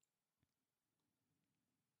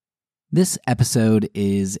This episode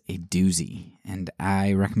is a doozy, and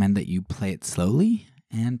I recommend that you play it slowly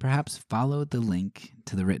and perhaps follow the link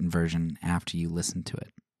to the written version after you listen to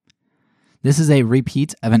it. This is a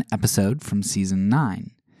repeat of an episode from Season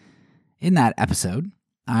 9. In that episode,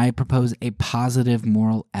 I propose a positive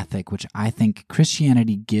moral ethic which I think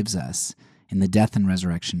Christianity gives us in the death and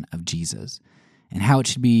resurrection of Jesus, and how it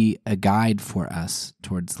should be a guide for us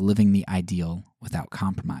towards living the ideal without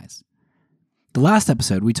compromise. The last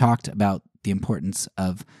episode, we talked about the importance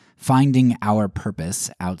of finding our purpose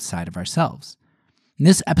outside of ourselves. And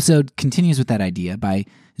this episode continues with that idea by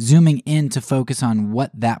zooming in to focus on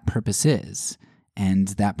what that purpose is, and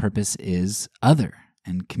that purpose is other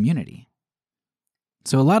and community.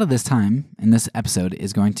 So a lot of this time in this episode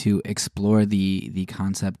is going to explore the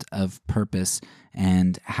concept of purpose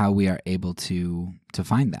and how we are able to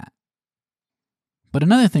find that. But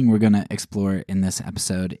another thing we're going to explore in this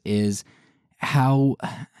episode is how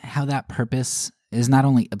that purpose is not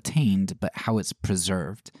only obtained, but how it's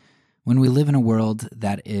preserved. When we live in a world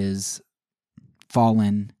that is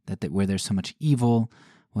fallen, where there's so much evil,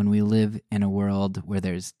 when we live in a world where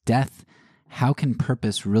there's death, how can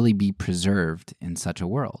purpose really be preserved in such a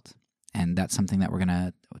world? And that's something that we're going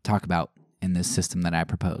to talk about in this system that I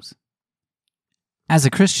propose. As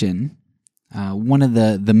a Christian, one of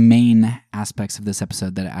the main aspects of this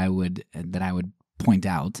episode that I would point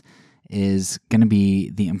out is going to be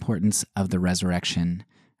the importance of the resurrection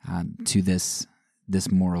to this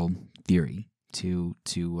moral theory, to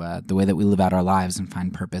the way that we live out our lives and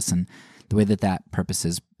find purpose, and the way that purpose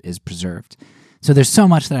is preserved. So there's so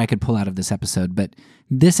much that I could pull out of this episode, but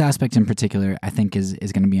this aspect in particular I think is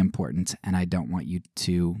going to be important, and I don't want you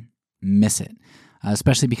to miss it,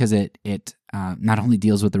 especially because it not only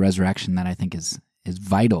deals with the resurrection that I think is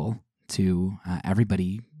vital to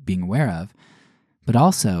everybody being aware of, but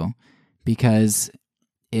also because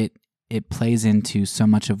it plays into so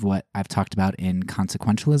much of what I've talked about in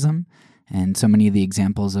consequentialism, and so many of the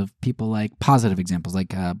examples of people like positive examples like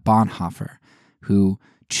Bonhoeffer, who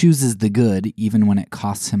chooses the good even when it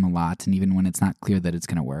costs him a lot and even when it's not clear that it's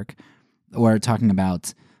going to work. Or talking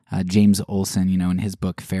about James Olson, in his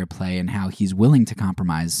book Fair Play, and how he's willing to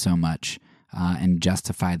compromise so much and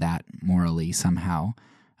justify that morally somehow.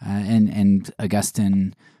 And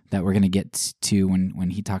Augustine, that we're going to get to when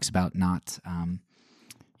he talks about not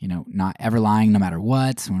ever lying no matter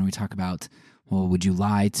what. When we talk about, well, would you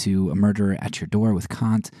lie to a murderer at your door with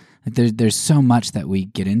Kant? There's so much that we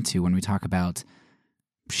get into when we talk about,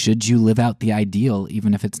 should you live out the ideal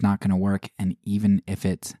even if it's not going to work and even if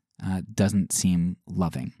it doesn't seem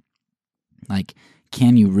loving? Like,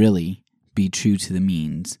 can you really be true to the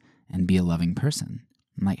means and be a loving person?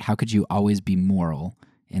 Like, how could you always be moral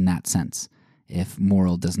in that sense if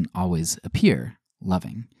moral doesn't always appear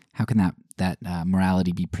loving? How can that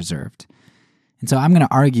morality be preserved? And so I'm going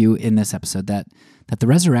to argue in this episode that the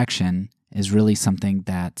resurrection is really something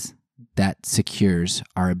that secures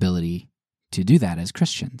our ability to do that as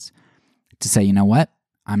Christians. To say, you know what?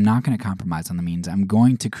 I'm not going to compromise on the means. I'm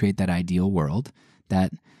going to create that ideal world, the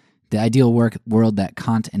ideal world that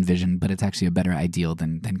Kant envisioned, but it's actually a better ideal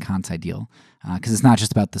than Kant's ideal, because it's not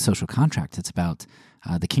just about the social contract, it's about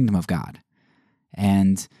the kingdom of God.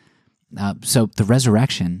 And so the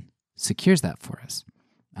resurrection secures that for us.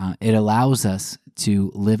 It allows us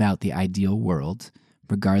to live out the ideal world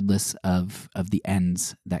regardless of the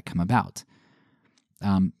ends that come about.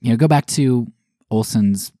 Go back to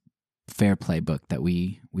Olson's Fair Play book that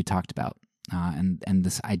we talked about, and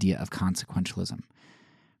this idea of consequentialism,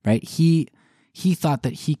 right? He thought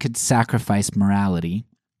that he could sacrifice morality,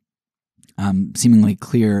 seemingly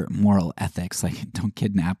clear moral ethics, like don't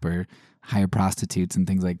kidnap or hire prostitutes and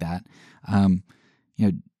things like that.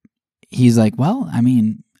 He's like, well, I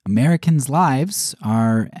mean, Americans' lives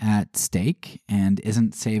are at stake, and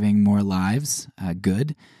isn't saving more lives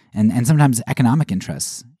good? And sometimes economic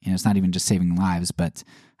interests, it's not even just saving lives, but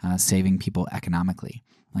saving people economically.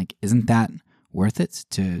 Like, isn't that worth it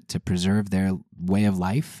to preserve their way of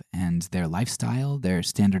life and their lifestyle, their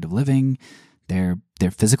standard of living, their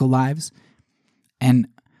physical lives? And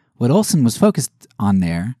what Olson was focused on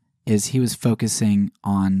there is he was focusing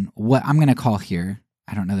on what I'm going to call here,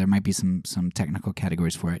 I don't know, there might be some technical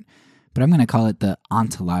categories for it, but I'm going to call it the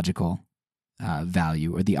ontological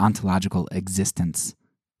value, or the ontological existence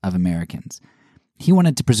of Americans. He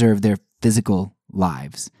wanted to preserve their physical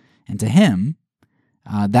lives. And to him,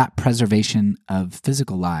 that preservation of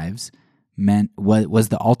physical lives was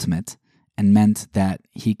the ultimate, and meant that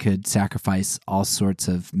he could sacrifice all sorts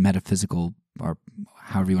of metaphysical, or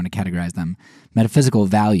however you want to categorize them, metaphysical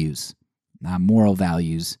values, moral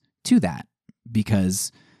values to that,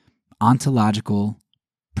 because ontological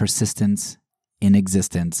persistence in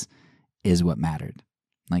existence is what mattered.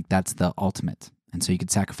 Like, that's the ultimate. And so you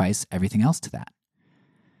could sacrifice everything else to that.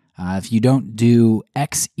 If you don't do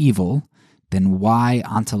X evil, then Y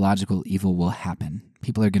ontological evil will happen.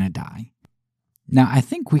 People are going to die. Now, I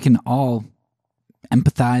think we can all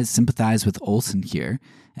empathize, sympathize with Olson here.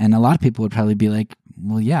 And a lot of people would probably be like,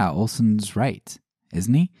 well, yeah, Olson's right,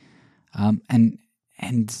 isn't he? And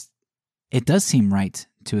it does seem right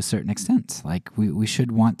to a certain extent. Like, we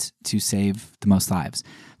should want to save the most lives.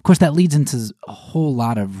 Of course, that leads into a whole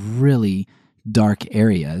lot of really dark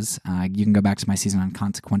areas. You can go back to my season on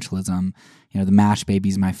consequentialism. The MASH baby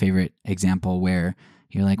is my favorite example, where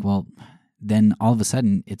you're like, well, then all of a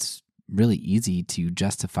sudden it's really easy to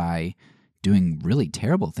justify doing really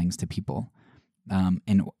terrible things to people,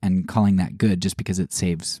 and calling that good just because it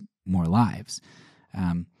saves more lives.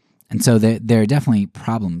 And so there are definitely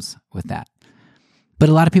problems with that. But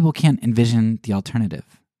a lot of people can't envision the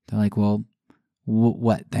alternative. They're like, well,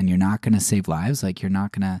 what? Then you're not going to save lives? Like, you're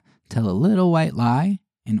not going to tell a little white lie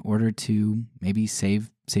in order to maybe save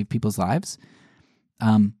people's lives?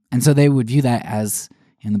 And so they would view that as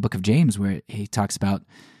in the book of James, where he talks about,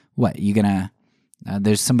 what, you're going to,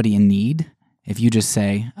 there's somebody in need. If you just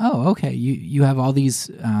say, oh, okay, you have all these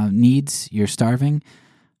needs, you're starving,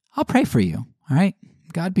 I'll pray for you, all right?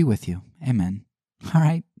 God be with you. Amen. All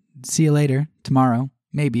right, see you later, tomorrow,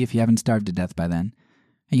 maybe, if you haven't starved to death by then.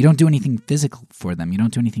 And you don't do anything physical for them. You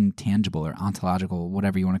don't do anything tangible or ontological,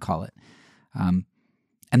 whatever you want to call it. And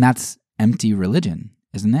that's empty religion,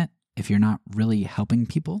 isn't it? If you're not really helping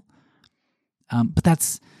people. But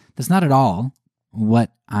that's not at all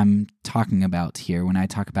what I'm talking about here when I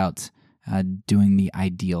talk about doing the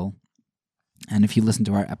ideal. And if you listen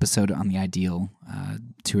to our episode on the ideal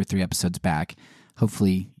 2 or 3 episodes back,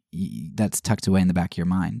 hopefully that's tucked away in the back of your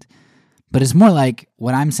mind. But it's more like,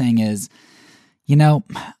 what I'm saying is,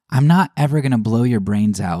 I'm not ever going to blow your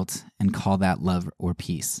brains out and call that love or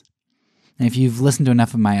peace. And if you've listened to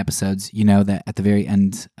enough of my episodes, you know that at the very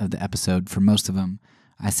end of the episode, for most of them,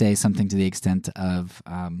 I say something to the extent of,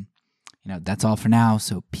 that's all for now,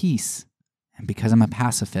 so peace. And because I'm a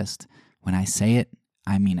pacifist, when I say it,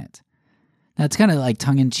 I mean it. Now, it's kind of like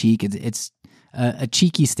tongue-in-cheek. It's a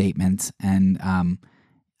cheeky statement, and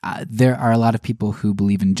there are a lot of people who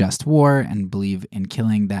believe in just war and believe in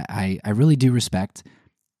killing that I really do respect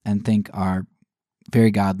and think are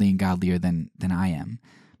very godly and godlier than I am.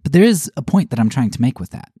 But there is a point that I'm trying to make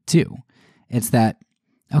with that, too. It's that,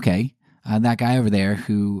 okay, that guy over there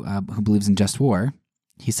who believes in just war,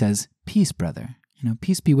 he says, peace, brother,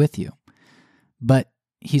 peace be with you. But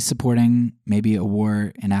he's supporting maybe a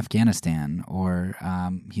war in Afghanistan, or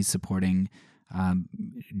he's supporting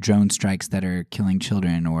drone strikes that are killing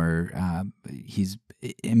children, or he's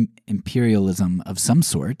imperialism of some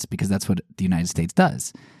sort, because that's what the United States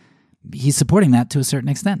does. He's supporting that to a certain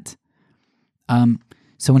extent.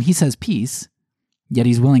 So when he says peace, yet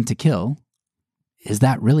he's willing to kill, is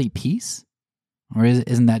that really peace? Or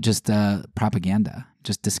isn't that just propaganda,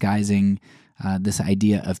 just disguising this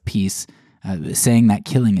idea of peace, saying that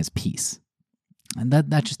killing is peace? And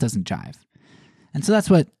that just doesn't jive. And so that's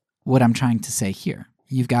what I'm trying to say here.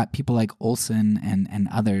 You've got people like Olson and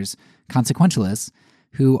others, consequentialists,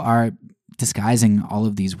 who are disguising all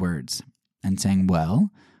of these words and saying,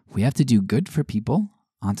 well, we have to do good for people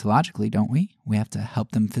ontologically, don't we? We have to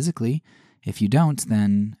help them physically. If you don't,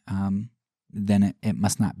 then it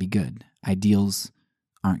must not be good. Ideals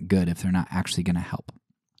aren't good if they're not actually going to help.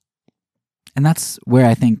 And that's where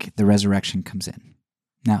I think the resurrection comes in.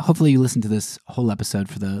 Now, hopefully you listen to this whole episode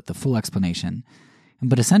for the full explanation.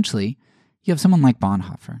 But essentially, you have someone like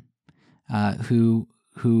Bonhoeffer,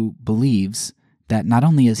 who believes that not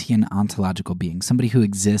only is he an ontological being, somebody who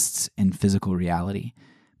exists in physical reality,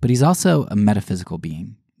 but he's also a metaphysical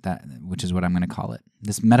being, which is what I'm going to call it.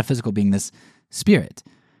 This metaphysical being, this spirit.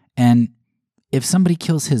 And if somebody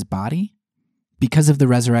kills his body, because of the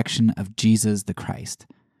resurrection of Jesus the Christ,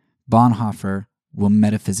 Bonhoeffer will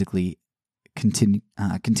metaphysically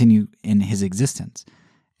continue in his existence.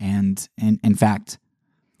 And in fact,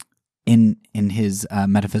 in his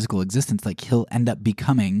metaphysical existence, like, he'll end up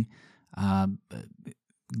becoming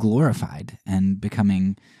glorified and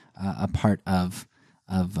becoming a part of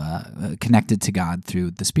connected to God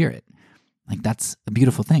through the Spirit. Like, that's a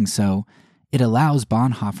beautiful thing. So it allows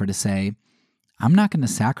Bonhoeffer to say, I'm not going to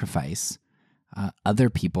sacrifice other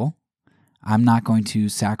people. I'm not going to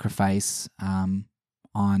sacrifice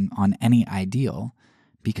on any ideal,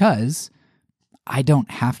 because I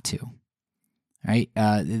don't have to. Right?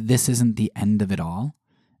 This isn't the end of it all,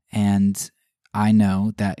 and I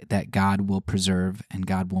know that God will preserve and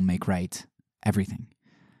God will make right everything.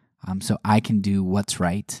 so I can do what's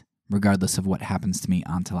right regardless of what happens to me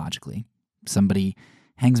ontologically. Somebody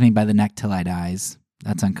hangs me by the neck till I dies.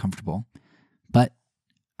 That's uncomfortable. But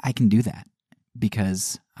I can do that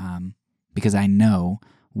because I know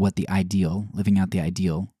what the ideal, living out the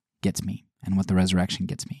ideal, gets me and what the resurrection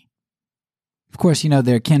gets me. Of course,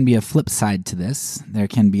 there can be a flip side to this. There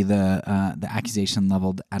can be the accusation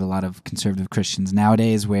leveled at a lot of conservative Christians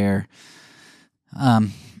nowadays where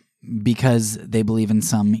because they believe in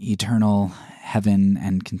some eternal heaven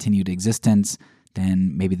and continued existence,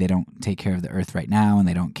 then maybe they don't take care of the earth right now, and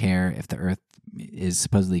they don't care if the earth is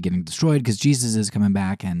supposedly getting destroyed because Jesus is coming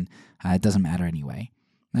back, and it doesn't matter anyway.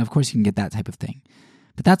 Now, of course, you can get that type of thing.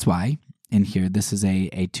 But that's why, in here, this is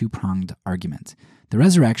a two-pronged argument. The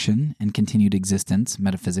resurrection and continued existence,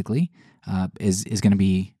 metaphysically, is going to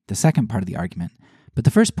be the second part of the argument. But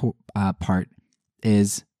the first part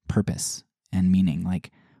is purpose and meaning.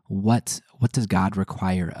 Like, what does God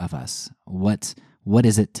require of us? What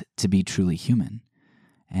is it to be truly human?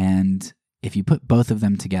 And if you put both of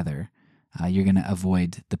them together, you're going to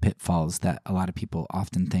avoid the pitfalls that a lot of people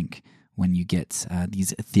often think when you get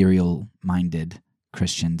these ethereal-minded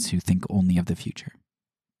Christians who think only of the future.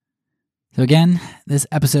 So again, this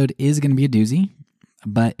episode is going to be a doozy,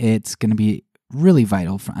 but it's going to be really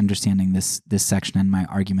vital for understanding this section and my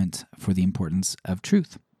argument for the importance of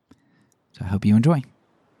truth. So I hope you enjoy.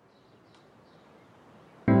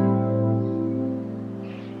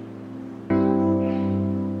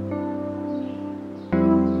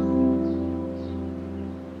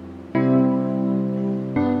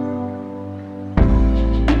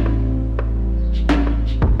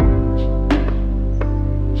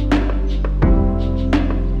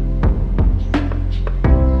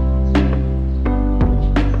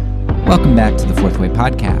 Welcome back to the Fourth Way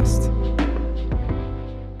Podcast.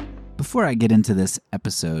 Before I get into this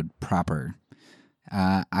episode proper,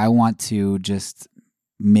 I want to just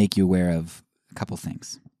make you aware of a couple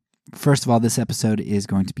things. First of all, this episode is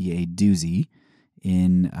going to be a doozy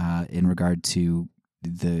in regard to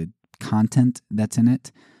the content that's in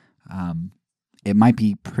it. It might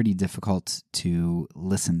be pretty difficult to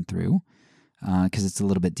listen through because it's a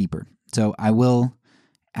little bit deeper. So I will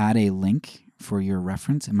add a link for your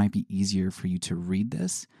reference. It might be easier for you to read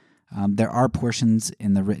this. There are portions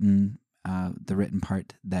in the written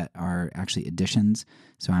part that are actually additions.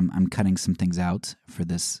 So I'm cutting some things out for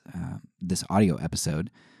this audio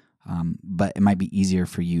episode. But it might be easier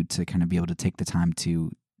for you to kind of be able to take the time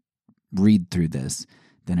to read through this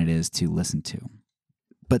than it is to listen to.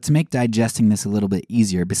 But to make digesting this a little bit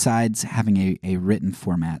easier, besides having a written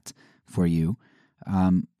format for you,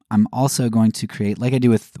 I'm also going to create, like I do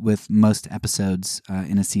with most episodes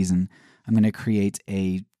in a season, I'm going to create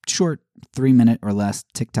a short 3-minute or less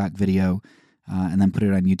TikTok video and then put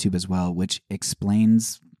it on YouTube as well, which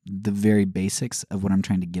explains the very basics of what I'm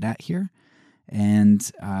trying to get at here.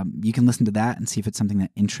 And you can listen to that and see if it's something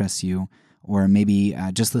that interests you, or maybe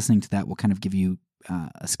just listening to that will kind of give you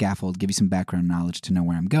a scaffold, give you some background knowledge to know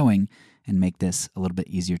where I'm going and make this a little bit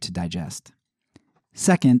easier to digest.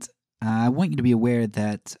 Second, I want you to be aware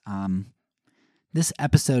that this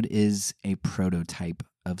episode is a prototype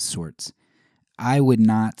of sorts. I would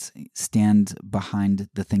not stand behind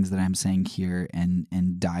the things that I'm saying here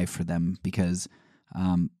and die for them because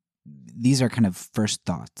these are kind of first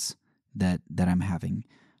thoughts that I'm having.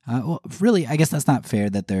 Well, really, I guess that's not fair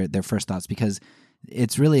that they're first thoughts because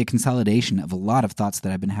it's really a consolidation of a lot of thoughts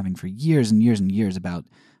that I've been having for years and years and years about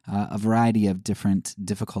a variety of different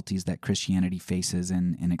difficulties that Christianity faces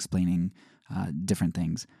in explaining different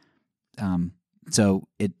things. So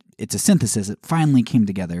it's a synthesis. It finally came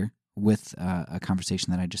together with a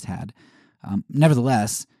conversation that I just had.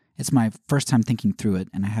 Nevertheless, it's my first time thinking through it,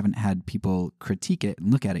 and I haven't had people critique it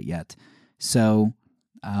and look at it yet. So,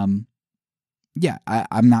 I'm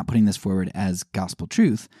not putting this forward as gospel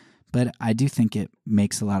truth, but I do think it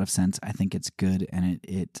makes a lot of sense. I think it's good, and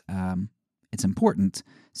it's important.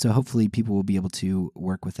 So hopefully people will be able to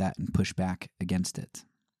work with that and push back against it.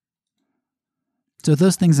 So with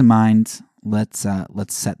those things in mind, let's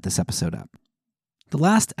set this episode up. The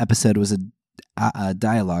last episode was a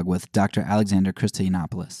dialogue with Dr. Alexander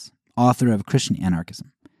Christoyanopoulos, author of Christian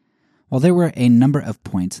Anarchism. While there were a number of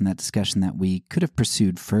points in that discussion that we could have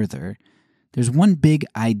pursued further, there's one big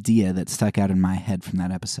idea that stuck out in my head from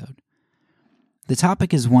that episode. The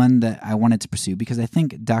topic is one that I wanted to pursue because I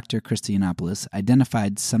think Dr. Christoyanopoulos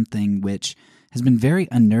identified something which has been very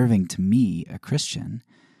unnerving to me, a Christian,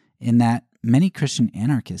 in that many Christian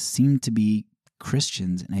anarchists seem to be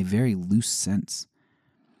Christians in a very loose sense.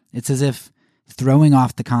 It's as if throwing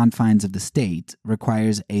off the confines of the state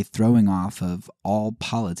requires a throwing off of all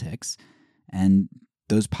politics, and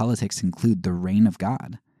those politics include the reign of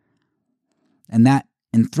God. And that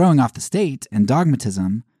in throwing off the state and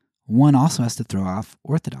dogmatism, one also has to throw off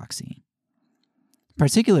orthodoxy.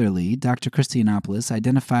 Particularly, Dr. Christianopoulos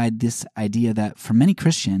identified this idea that for many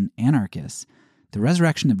Christian anarchists, the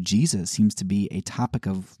resurrection of Jesus seems to be a topic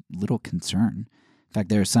of little concern. In fact,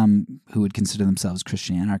 there are some who would consider themselves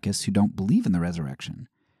Christian anarchists who don't believe in the resurrection.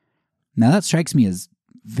 Now, that strikes me as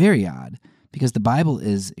very odd, because the Bible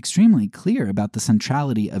is extremely clear about the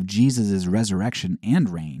centrality of Jesus' resurrection and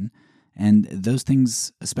reign, and those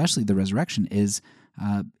things, especially the resurrection, is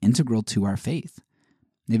integral to our faith.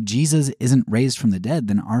 If Jesus isn't raised from the dead,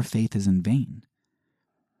 then our faith is in vain.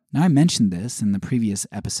 Now, I mentioned this in the previous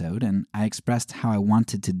episode, and I expressed how I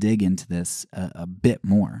wanted to dig into this a bit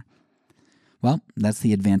more. Well, that's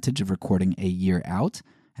the advantage of recording a year out.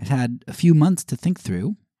 I've had a few months to think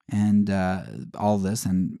through and all this,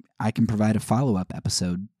 and I can provide a follow-up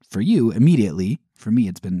episode for you immediately. For me,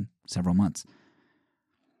 it's been several months.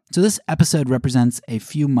 So this episode represents a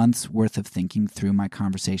few months' worth of thinking through my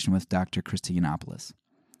conversation with Dr. Christianopoulos.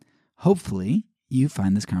 Hopefully, you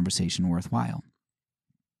find this conversation worthwhile.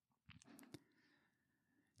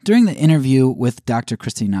 During the interview with Dr.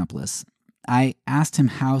 Christianopoulos, I asked him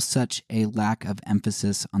how such a lack of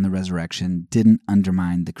emphasis on the resurrection didn't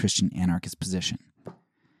undermine the Christian anarchist position.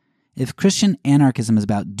 If Christian anarchism is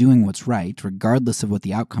about doing what's right, regardless of what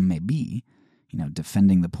the outcome may be,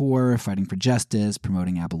 defending the poor, fighting for justice,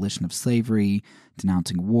 promoting abolition of slavery,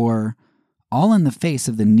 denouncing war, all in the face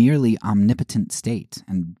of the nearly omnipotent state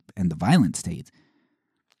and the violent state,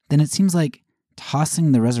 then it seems like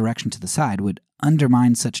tossing the resurrection to the side would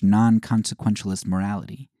undermine such non-consequentialist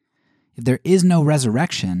morality. If there is no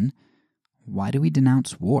resurrection, why do we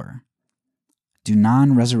denounce war? Do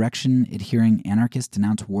non-resurrection adhering anarchists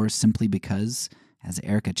denounce war simply because, as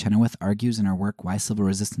Erica Chenoweth argues in her work Why Civil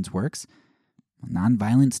Resistance Works,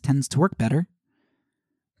 nonviolence tends to work better?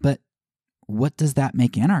 But what does that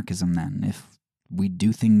make anarchism then, if we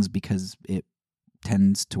do things because it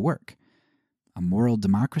tends to work? A moral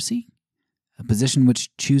democracy? A position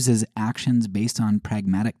which chooses actions based on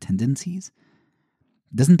pragmatic tendencies?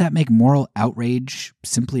 Doesn't that make moral outrage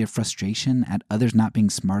simply a frustration at others not being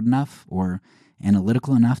smart enough or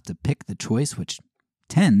analytical enough to pick the choice which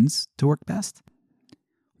tends to work best?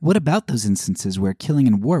 What about those instances where killing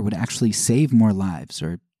in war would actually save more lives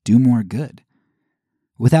or do more good?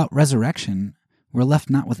 Without resurrection, we're left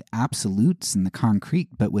not with absolutes in the concrete,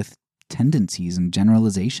 but with tendencies and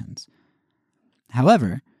generalizations.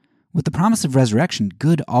 However, with the promise of resurrection,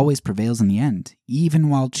 good always prevails in the end, even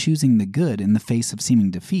while choosing the good in the face of seeming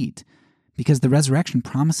defeat, because the resurrection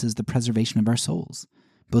promises the preservation of our souls,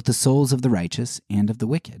 both the souls of the righteous and of the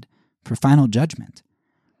wicked, for final judgment.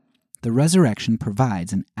 The resurrection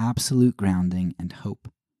provides an absolute grounding and hope.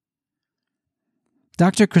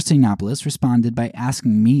 Dr. Christianopoulos responded by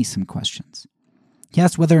asking me some questions. He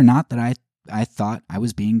asked whether or not that I thought I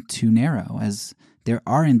was being too narrow, as there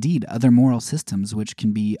are indeed other moral systems which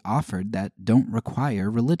can be offered that don't require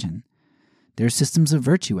religion. There are systems of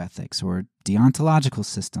virtue ethics, or deontological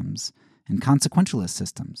systems, and consequentialist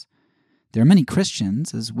systems. There are many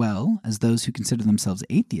Christians, as well as those who consider themselves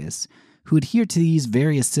atheists, who adhere to these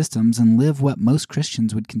various systems and live what most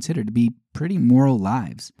Christians would consider to be pretty moral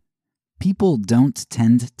lives. People don't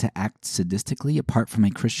tend to act sadistically apart from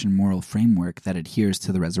a Christian moral framework that adheres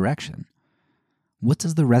to the resurrection. What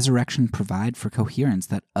does the resurrection provide for coherence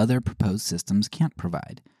that other proposed systems can't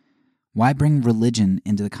provide? Why bring religion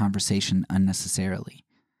into the conversation unnecessarily?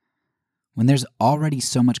 When there's already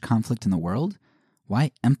so much conflict in the world,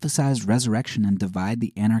 why emphasize resurrection and divide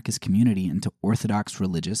the anarchist community into orthodox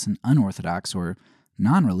religious and unorthodox or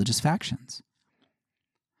non-religious factions?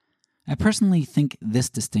 I personally think this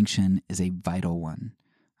distinction is a vital one.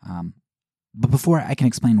 But before I can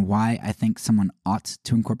explain why I think someone ought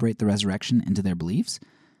to incorporate the resurrection into their beliefs,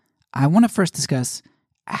 I want to first discuss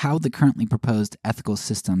how the currently proposed ethical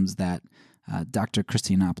systems that Dr.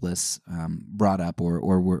 Christianopoulos brought up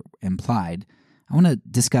or were implied, I want to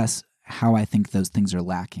discuss how I think those things are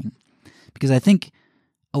lacking. Because I think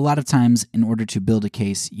a lot of times in order to build a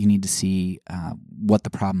case, you need to see what the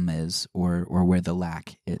problem is or where the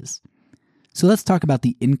lack is. So let's talk about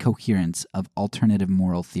the incoherence of alternative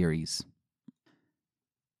moral theories.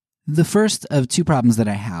 The first of two problems that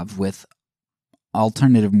I have with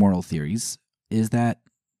alternative moral theories is that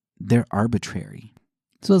they're arbitrary.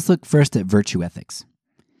 So let's look first at virtue ethics.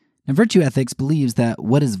 Now, virtue ethics believes that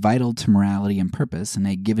what is vital to morality and purpose in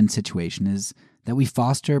a given situation is that we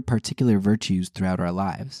foster particular virtues throughout our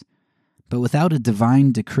lives. But without a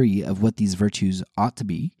divine decree of what these virtues ought to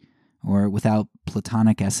be, or without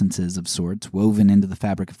Platonic essences of sorts woven into the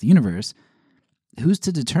fabric of the universe, who's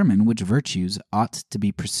to determine which virtues ought to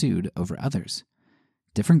be pursued over others?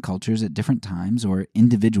 Different cultures at different times or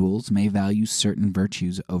individuals may value certain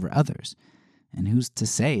virtues over others. And who's to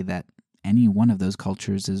say that any one of those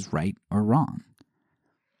cultures is right or wrong?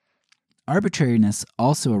 Arbitrariness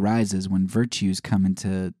also arises when virtues come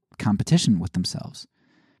into competition with themselves.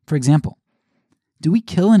 For example, do we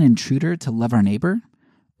kill an intruder to love our neighbor,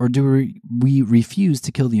 or do we refuse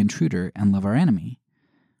to kill the intruder and love our enemy?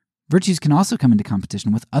 Virtues can also come into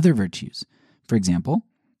competition with other virtues. For example,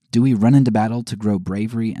 do we run into battle to grow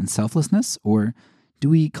bravery and selflessness, or do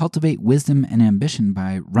we cultivate wisdom and ambition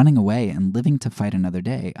by running away and living to fight another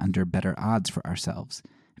day under better odds for ourselves,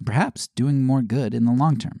 and perhaps doing more good in the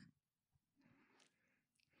long term?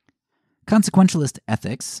 Consequentialist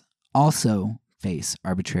ethics also face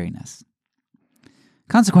arbitrariness.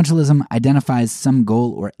 Consequentialism identifies some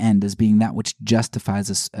goal or end as being that which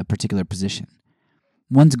justifies a particular position.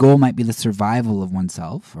 One's goal might be the survival of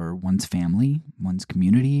oneself or one's family, one's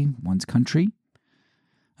community, one's country.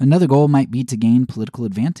 Another goal might be to gain political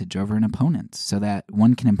advantage over an opponent so that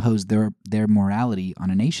one can impose their morality on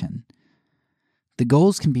a nation. The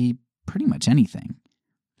goals can be pretty much anything.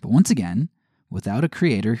 But once again, without a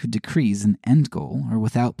creator who decrees an end goal, or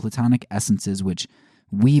without Platonic essences which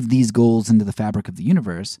weave these goals into the fabric of the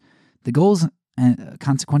universe, the goals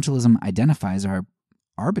consequentialism identifies are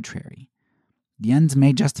arbitrary. The ends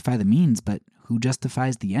may justify the means, but who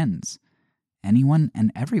justifies the ends? Anyone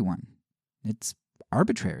and everyone. It's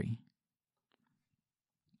arbitrary.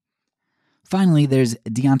 Finally, there's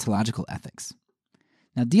deontological ethics.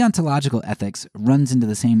 Now, deontological ethics runs into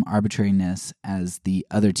the same arbitrariness as the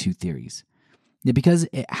other two theories. Yet because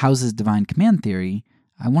it houses divine command theory,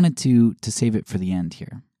 I wanted to save it for the end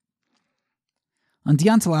here. On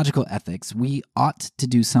deontological ethics, we ought to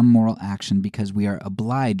do some moral action because we are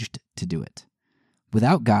obliged to do it.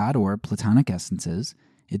 Without God or Platonic essences,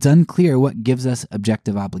 it's unclear what gives us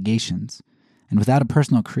objective obligations. And without a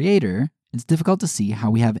personal creator, it's difficult to see how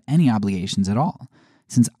we have any obligations at all,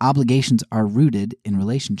 since obligations are rooted in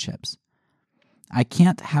relationships. I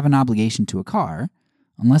can't have an obligation to a car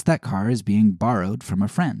unless that car is being borrowed from a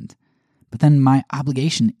friend. But then my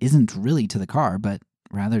obligation isn't really to the car, but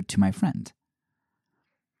rather to my friend.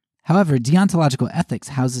 However, deontological ethics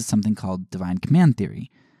houses something called divine command theory,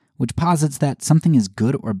 which posits that something is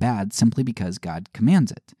good or bad simply because God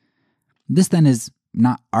commands it. This then is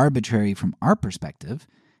not arbitrary from our perspective.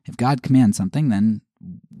 If God commands something, then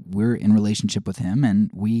we're in relationship with him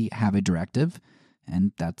and we have a directive,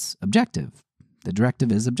 and that's objective. The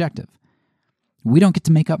directive is objective. We don't get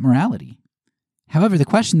to make up morality. However, the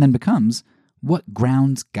question then becomes, what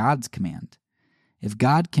grounds God's command? If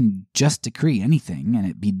God can just decree anything and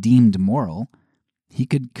it be deemed moral, he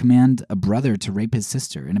could command a brother to rape his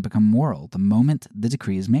sister and it become moral the moment the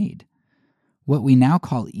decree is made. What we now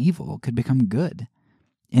call evil could become good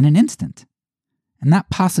in an instant. And that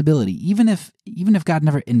possibility, even if God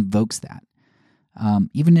never invokes that,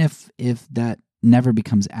 even if that never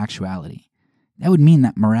becomes actuality, that would mean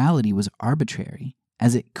that morality was arbitrary,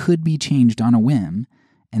 as it could be changed on a whim,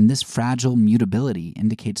 and this fragile mutability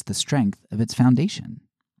indicates the strength of its foundation.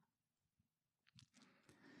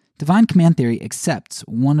 Divine command theory accepts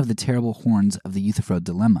one of the terrible horns of the Euthyphro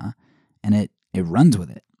dilemma, and it runs with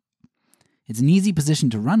it. It's an easy position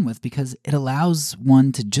to run with because it allows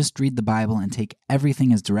one to just read the Bible and take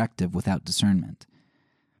everything as directive without discernment.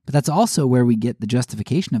 But that's also where we get the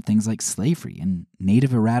justification of things like slavery and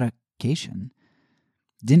native eradication.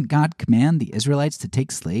 Didn't God command the Israelites to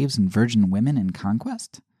take slaves and virgin women in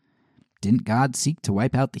conquest? Didn't God seek to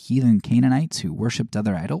wipe out the heathen Canaanites who worshipped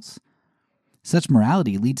other idols? Such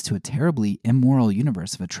morality leads to a terribly immoral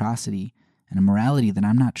universe of atrocity and a morality that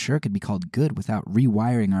I'm not sure could be called good without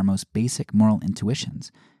rewiring our most basic moral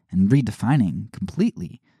intuitions and redefining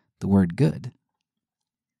completely the word good.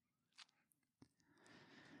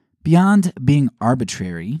 Beyond being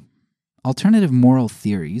arbitrary, alternative moral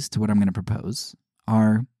theories to what I'm going to propose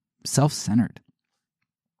are self-centered.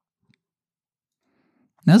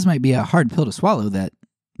 Now, this might be a hard pill to swallow that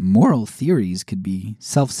moral theories could be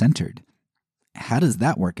self-centered. How does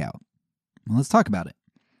that work out? Well, let's talk about it.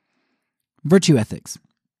 Virtue ethics.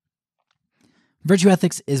 Virtue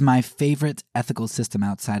ethics is my favorite ethical system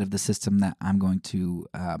outside of the system that I'm going to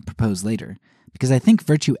propose later, because I think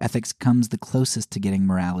virtue ethics comes the closest to getting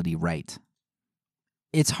morality right.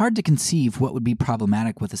 It's hard to conceive what would be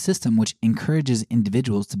problematic with a system which encourages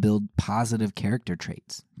individuals to build positive character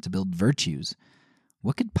traits, to build virtues.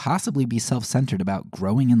 What could possibly be self-centered about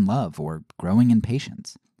growing in love or growing in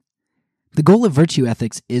patience? The goal of virtue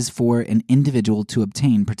ethics is for an individual to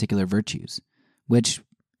obtain particular virtues, which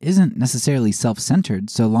isn't necessarily self-centered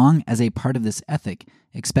so long as a part of this ethic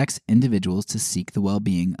expects individuals to seek the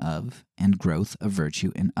well-being of and growth of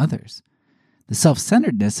virtue in others. The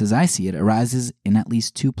self-centeredness, as I see it, arises in at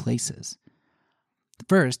least two places.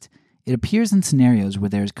 First, it appears in scenarios where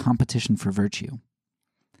there is competition for virtue.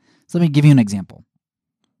 So let me give you an example.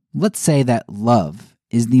 Let's say that love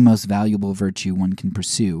is the most valuable virtue one can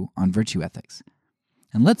pursue on virtue ethics.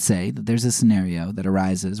 And let's say that there's a scenario that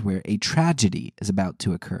arises where a tragedy is about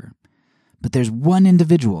to occur. But there's one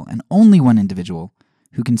individual, and only one individual,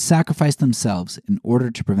 who can sacrifice themselves in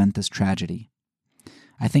order to prevent this tragedy.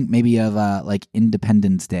 I think maybe of like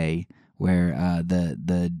Independence Day, where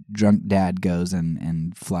the drunk dad goes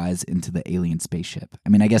and flies into the alien spaceship. I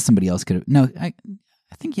mean, I guess somebody else could have... No, I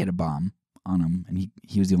think he had a bomb on him, and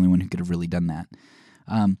he was the only one who could have really done that.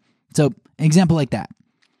 So an example like that.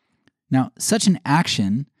 Now, such an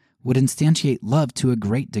action would instantiate love to a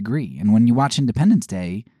great degree. And when you watch Independence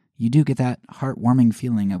Day, you do get that heartwarming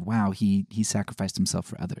feeling of, wow, he sacrificed himself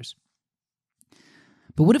for others.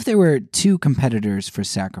 But what if there were two competitors for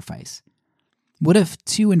sacrifice? What if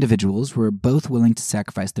two individuals were both willing to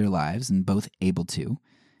sacrifice their lives and both able to,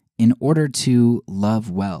 in order to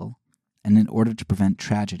love well and in order to prevent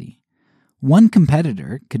tragedy? One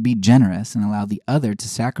competitor could be generous and allow the other to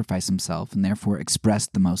sacrifice himself and therefore express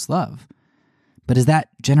the most love. But is that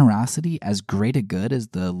generosity as great a good as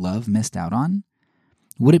the love missed out on?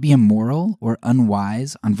 Would it be immoral or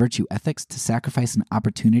unwise on virtue ethics to sacrifice an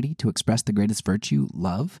opportunity to express the greatest virtue,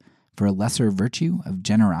 love, for a lesser virtue of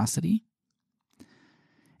generosity?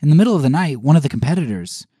 In the middle of the night, one of the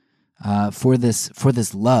competitors for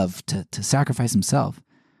this love to sacrifice himself,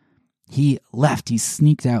 he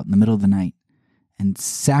sneaked out in the middle of the night and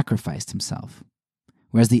sacrificed himself,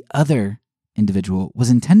 whereas the other individual was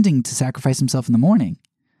intending to sacrifice himself in the morning.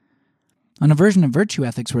 On a version of virtue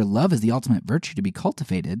ethics where love is the ultimate virtue to be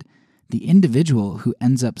cultivated, the individual who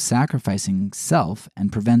ends up sacrificing self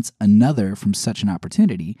and prevents another from such an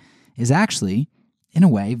opportunity is actually, in a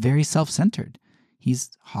way, very self-centered. He's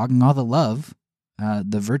hogging all the love,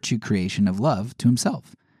 the virtue creation of love, to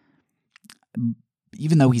himself.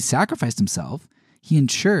 Even though he sacrificed himself, he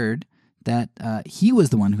ensured that he was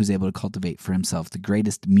the one who was able to cultivate for himself the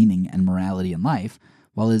greatest meaning and morality in life,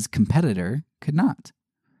 while his competitor could not.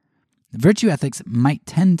 Virtue ethics might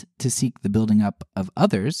tend to seek the building up of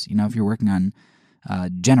others. You know, if you're working on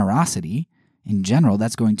generosity, in general,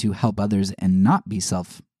 that's going to help others and not be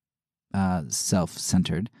self-centered.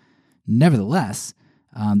 Nevertheless,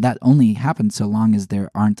 that only happens so long as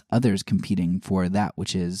there aren't others competing for that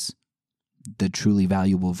which is the truly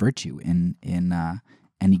valuable virtue in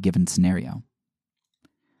any given scenario.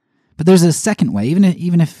 But there's a second way,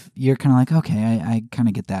 even if you're kind of like, okay, I kind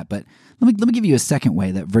of get that, but let me give you a second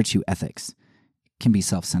way that virtue ethics can be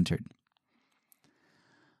self-centered.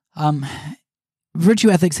 Virtue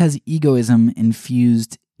ethics has egoism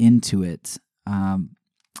infused into it.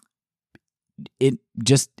 It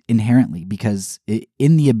just inherently, because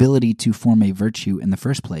in the ability to form a virtue in the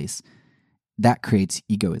first place, that creates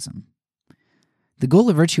egoism. The goal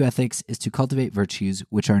of virtue ethics is to cultivate virtues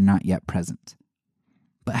which are not yet present.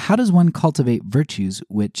 But how does one cultivate virtues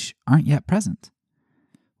which aren't yet present?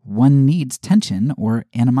 One needs tension or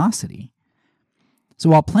animosity.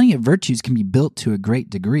 So while plenty of virtues can be built to a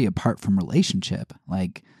great degree apart from relationship,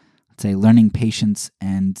 like, let's say, learning patience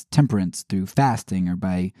and temperance through fasting or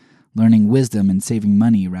by learning wisdom and saving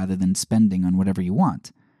money rather than spending on whatever you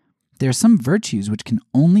want, there are some virtues which can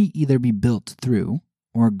only either be built through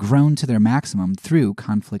or grown to their maximum through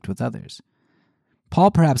conflict with others. Paul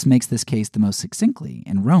perhaps makes this case the most succinctly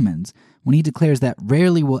in Romans when he declares that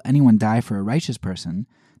rarely will anyone die for a righteous person,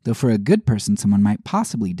 though for a good person someone might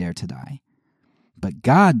possibly dare to die. But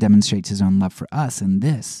God demonstrates his own love for us in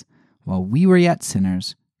this: while we were yet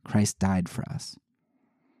sinners, Christ died for us.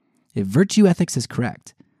 If virtue ethics is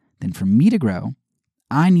correct, then for me to grow,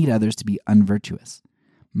 I need others to be unvirtuous.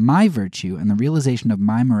 My virtue and the realization of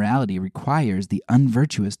my morality requires the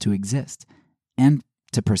unvirtuous to exist and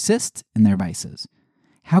to persist in their vices.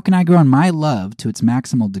 How can I grow in my love to its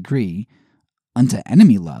maximal degree unto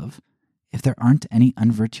enemy love if there aren't any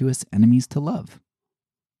unvirtuous enemies to love?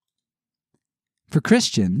 For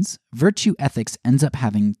Christians, virtue ethics ends up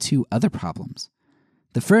having two other problems.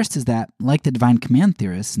 The first is that, like the divine command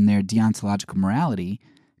theorists and their deontological morality,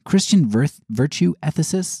 Christian virtue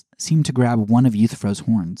ethicists seem to grab one of Euthyphro's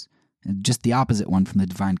horns, just the opposite one from the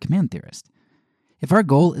divine command theorist. If our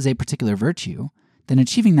goal is a particular virtue, then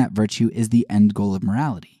achieving that virtue is the end goal of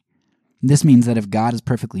morality. This means that if God is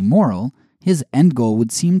perfectly moral, his end goal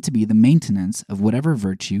would seem to be the maintenance of whatever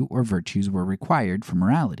virtue or virtues were required for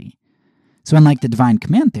morality. So unlike the divine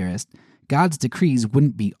command theorist, God's decrees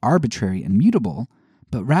wouldn't be arbitrary and mutable,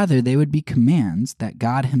 but rather they would be commands that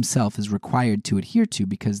God himself is required to adhere to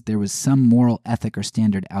because there was some moral ethic or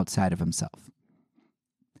standard outside of himself.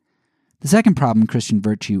 The second problem Christian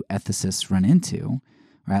virtue ethicists run into,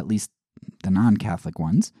 or at least the non-Catholic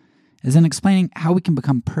ones, is in explaining how we can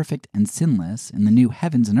become perfect and sinless in the new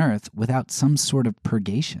heavens and earth without some sort of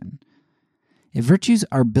purgation. If virtues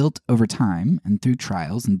are built over time and through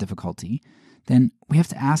trials and difficulty, then we have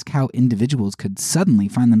to ask how individuals could suddenly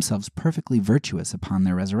find themselves perfectly virtuous upon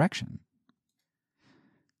their resurrection.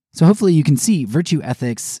 So hopefully you can see virtue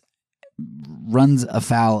ethics runs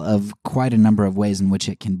afoul of quite a number of ways in which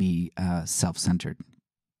it can be self-centered.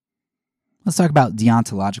 Let's talk about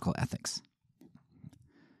deontological ethics.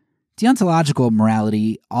 Deontological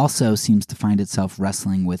morality also seems to find itself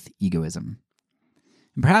wrestling with egoism.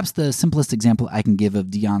 And perhaps the simplest example I can give of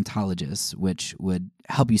deontologists, which would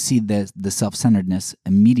help you see the self-centeredness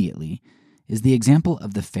immediately, is the example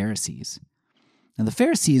of the Pharisees. Now, the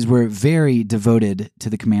Pharisees were very devoted to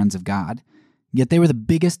the commands of God, yet they were the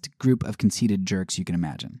biggest group of conceited jerks you can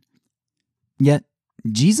imagine. Yet,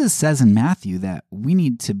 Jesus says in Matthew that we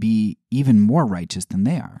need to be even more righteous than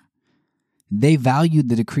they are. They valued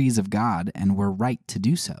the decrees of God and were right to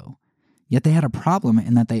do so. Yet they had a problem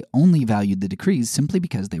in that they only valued the decrees simply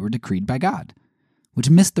because they were decreed by God, which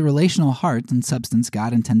missed the relational heart and substance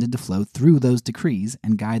God intended to flow through those decrees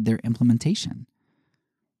and guide their implementation.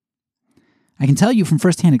 I can tell you from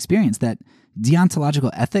firsthand experience that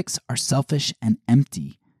deontological ethics are selfish and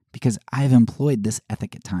empty because I have employed this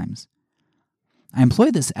ethic at times. I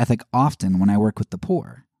employ this ethic often when I work with the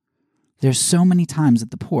poor. There's so many times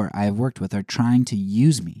that the poor I have worked with are trying to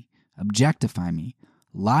use me, objectify me,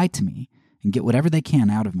 lie to me, and get whatever they can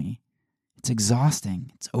out of me. It's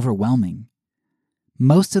exhausting. It's overwhelming.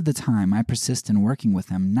 Most of the time, I persist in working with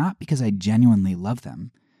them not because I genuinely love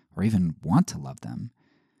them or even want to love them,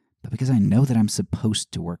 but because I know that I'm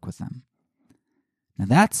supposed to work with them. Now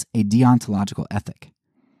that's a deontological ethic.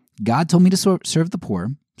 God told me to serve the poor,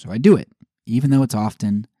 so I do it, even though it's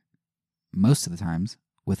often, most of the times,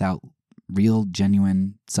 without real,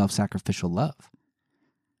 genuine, self-sacrificial love.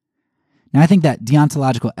 Now, I think that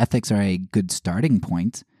deontological ethics are a good starting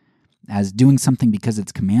point, as doing something because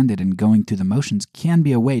it's commanded and going through the motions can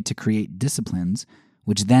be a way to create disciplines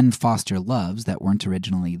which then foster loves that weren't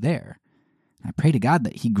originally there. I pray to God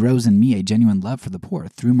that he grows in me a genuine love for the poor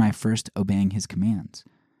through my first obeying his commands.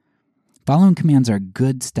 Following commands are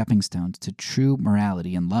good stepping stones to true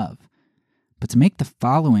morality and love. But to make the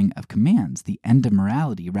following of commands the end of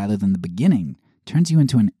morality rather than the beginning turns you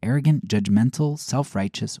into an arrogant, judgmental,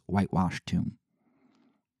 self-righteous, whitewashed tomb.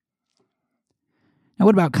 Now,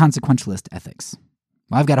 what about consequentialist ethics?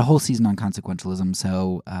 Well, I've got a whole season on consequentialism,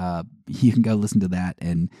 so you can go listen to that,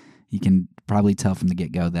 and you can probably tell from the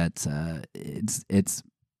get-go that it's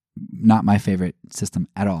not my favorite system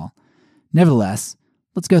at all. Nevertheless,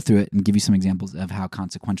 let's go through it and give you some examples of how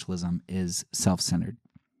consequentialism is self-centered.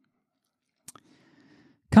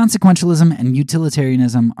 Consequentialism and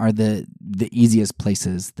utilitarianism are the easiest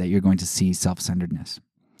places that you're going to see self-centeredness.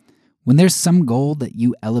 When there's some goal that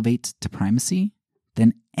you elevate to primacy,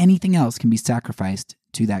 then anything else can be sacrificed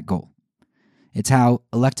to that goal. It's how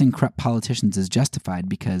electing corrupt politicians is justified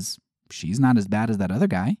because she's not as bad as that other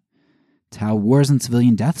guy. It's how wars and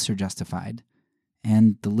civilian deaths are justified.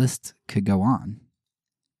 And the list could go on.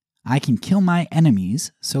 I can kill my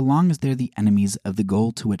enemies so long as they're the enemies of the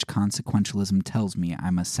goal to which consequentialism tells me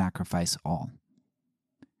I must sacrifice all.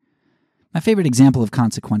 My favorite example of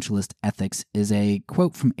consequentialist ethics is a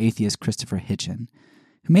quote from atheist Christopher Hitchens,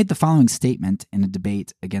 who made the following statement in a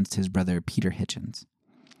debate against his brother Peter Hitchens.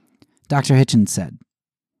 Dr. Hitchens said,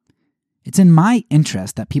 "It's in my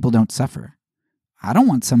interest that people don't suffer. I don't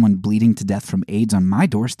want someone bleeding to death from AIDS on my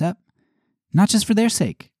doorstep. Not just for their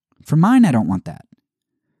sake. For mine, I don't want that."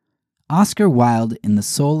 Oscar Wilde in The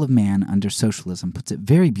Soul of Man Under Socialism puts it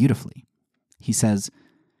very beautifully. He says,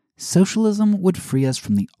 "Socialism would free us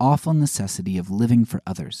from the awful necessity of living for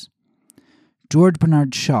others." George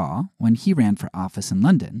Bernard Shaw, when he ran for office in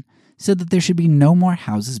London, said that there should be no more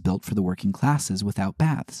houses built for the working classes without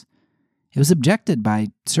baths. It was objected by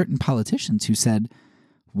certain politicians who said,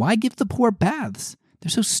 "Why give the poor baths? They're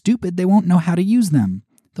so stupid they won't know how to use them.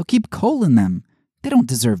 They'll keep coal in them. They don't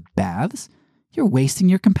deserve baths. You're wasting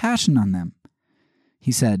your compassion on them."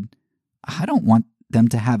 He said, "I don't want them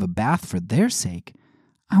to have a bath for their sake.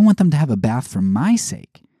 I want them to have a bath for my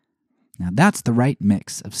sake." Now that's the right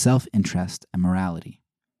mix of self-interest and morality.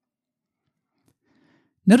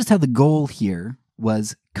 Notice how the goal here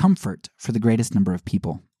was comfort for the greatest number of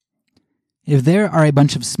people. If there are a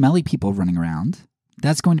bunch of smelly people running around,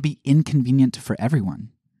 that's going to be inconvenient for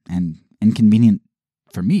everyone, and inconvenient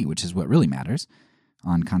for me, which is what really matters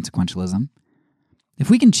on consequentialism. If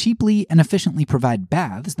we can cheaply and efficiently provide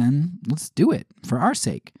baths, then let's do it for our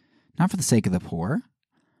sake, not for the sake of the poor.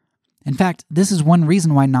 In fact, this is one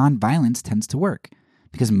reason why nonviolence tends to work,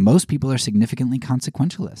 because most people are significantly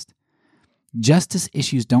consequentialist. Justice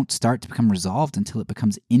issues don't start to become resolved until it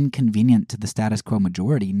becomes inconvenient to the status quo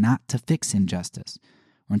majority not to fix injustice,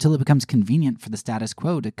 or until it becomes convenient for the status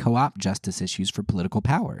quo to co-opt justice issues for political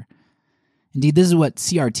power. Indeed, this is what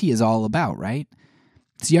CRT is all about, right?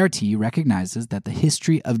 CRT recognizes that the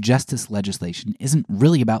history of justice legislation isn't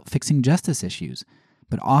really about fixing justice issues,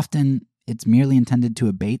 but often it's merely intended to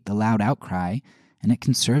abate the loud outcry, and it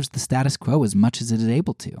conserves the status quo as much as it is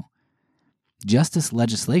able to. Justice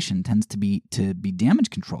legislation tends to be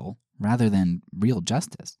damage control rather than real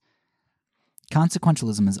justice.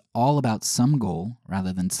 Consequentialism is all about some goal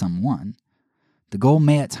rather than someone. The goal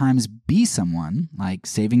may at times be someone, like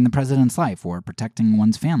saving the president's life or protecting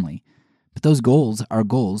one's family, but those goals are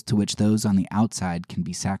goals to which those on the outside can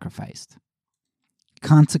be sacrificed.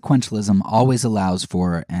 Consequentialism always allows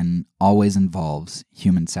for and always involves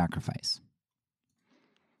human sacrifice.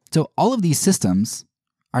 So all of these systems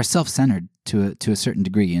are self-centered to a certain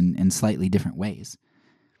degree in slightly different ways.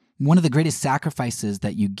 One of the greatest sacrifices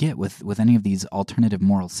that you get with any of these alternative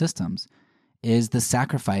moral systems is the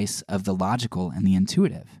sacrifice of the logical and the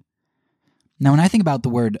intuitive. Now, when I think about the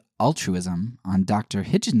word altruism on Dr.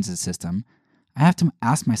 Hitchens' system, I have to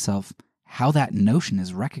ask myself how that notion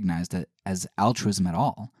is recognized as altruism at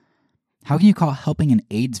all. How can you call helping an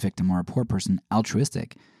AIDS victim or a poor person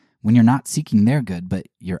altruistic when you're not seeking their good but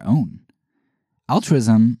your own?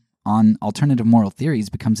 Altruism on alternative moral theories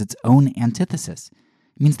becomes its own antithesis.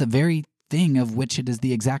 It means the very thing of which it is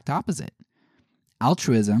the exact opposite.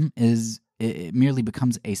 Altruism it merely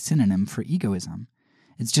becomes a synonym for egoism.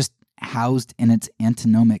 It's just housed in its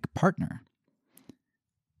antinomic partner.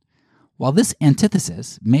 While this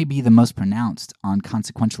antithesis may be the most pronounced on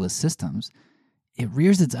consequentialist systems, it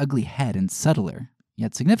rears its ugly head in subtler,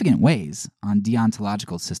 yet significant ways on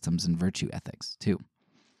deontological systems and virtue ethics, too.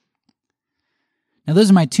 Now, those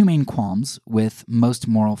are my two main qualms with most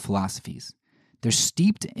moral philosophies. They're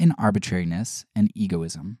steeped in arbitrariness and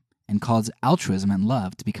egoism, and cause altruism and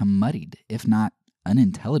love to become muddied, if not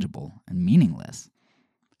unintelligible and meaningless.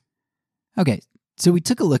 Okay, so we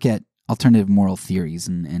took a look at alternative moral theories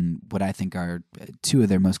and what I think are two of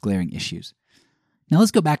their most glaring issues. Now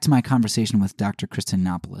let's go back to my conversation with Dr.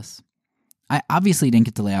 Christianopoulos. I obviously didn't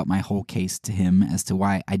get to lay out my whole case to him as to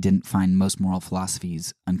why I didn't find most moral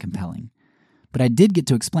philosophies uncompelling. But I did get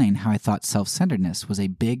to explain how I thought self-centeredness was a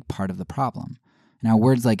big part of the problem, and how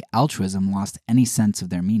words like altruism lost any sense of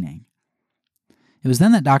their meaning. It was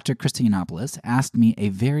then that Dr. Christianopoulos asked me a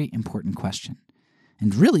very important question,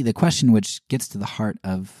 and really the question which gets to the heart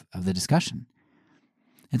of the discussion.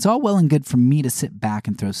 It's all well and good for me to sit back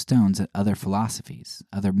and throw stones at other philosophies,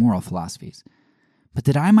 other moral philosophies, but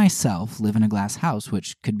did I myself live in a glass house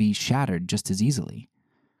which could be shattered just as easily?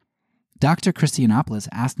 Dr. Christianopoulos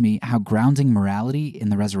asked me how grounding morality in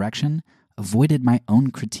the resurrection avoided my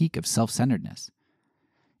own critique of self-centeredness.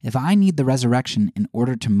 If I need the resurrection in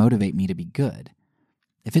order to motivate me to be good,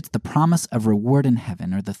 if it's the promise of reward in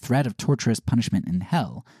heaven or the threat of torturous punishment in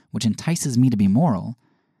hell which entices me to be moral,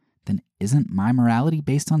 then isn't my morality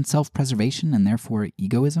based on self-preservation and therefore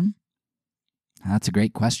egoism? Now, that's a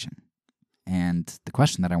great question, and the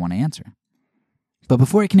question that I want to answer. But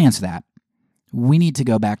before I can answer that, we need to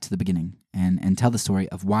go back to the beginning and tell the story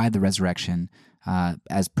of why the resurrection,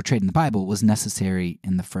 as portrayed in the Bible, was necessary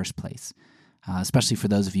in the first place. Especially for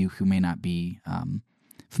those of you who may not be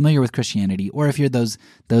familiar with Christianity, or if you're those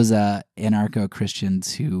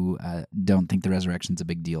anarcho-Christians who don't think the resurrection's a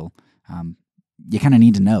big deal, you kind of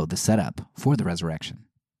need to know the setup for the resurrection.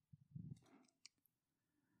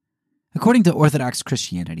 According to Orthodox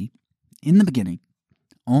Christianity, in the beginning,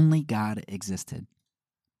 only God existed.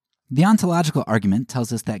 The ontological argument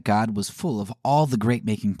tells us that God was full of all the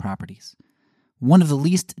great-making properties. One of the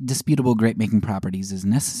least disputable great-making properties is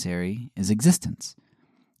existence.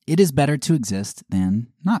 It is better to exist than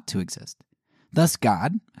not to exist. Thus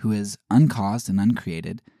God, who is uncaused and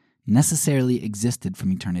uncreated, necessarily existed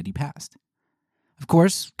from eternity past. Of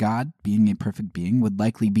course, God, being a perfect being, would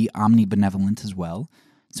likely be omnibenevolent as well,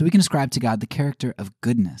 so we can ascribe to God the character of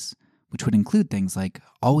goodness, which would include things like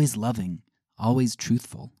always loving, always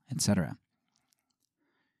truthful, etc.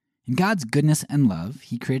 In God's goodness and love,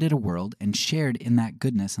 he created a world and shared in that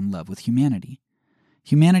goodness and love with humanity.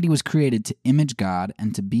 Humanity was created to image God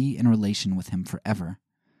and to be in relation with him forever.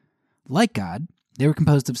 Like God, they were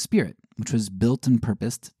composed of spirit, which was built and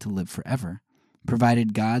purposed to live forever,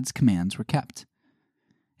 provided God's commands were kept.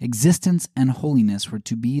 Existence and holiness were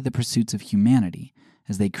to be the pursuits of humanity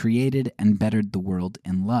as they created and bettered the world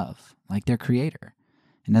in love, like their Creator,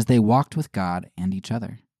 and as they walked with God and each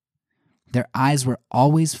other. Their eyes were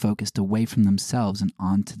always focused away from themselves and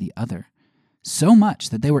onto the other, so much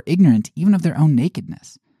that they were ignorant even of their own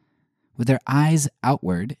nakedness. With their eyes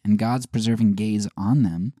outward and God's preserving gaze on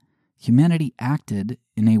them, humanity acted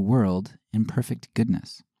in a world in perfect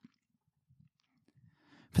goodness.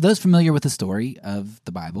 For those familiar with the story of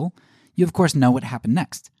the Bible, you of course know what happened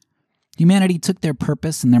next. Humanity took their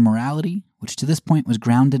purpose and their morality, which to this point was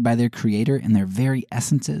grounded by their Creator in their very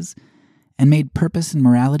essences, and made purpose and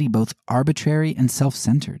morality both arbitrary and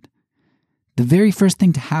self-centered. The very first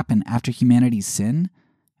thing to happen after humanity's sin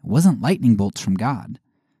wasn't lightning bolts from God.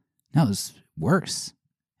 No, it was worse.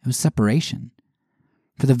 It was separation.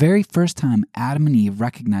 For the very first time, Adam and Eve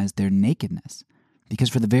recognized their nakedness, because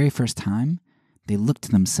for the very first time, they looked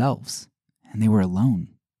to themselves, and they were alone.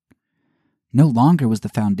 No longer was the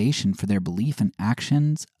foundation for their belief and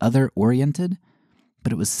actions other-oriented,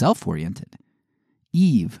 but it was self-oriented.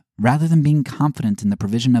 Eve, rather than being confident in the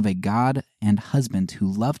provision of a God and husband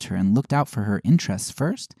who loved her and looked out for her interests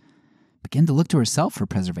first, began to look to herself for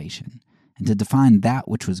preservation and to define that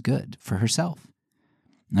which was good for herself.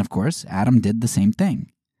 And of course, Adam did the same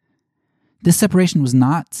thing. This separation was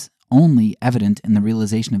not only evident in the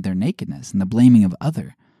realization of their nakedness and the blaming of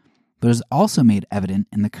other, but was also made evident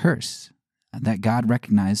in the curse that God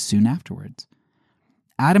recognized soon afterwards.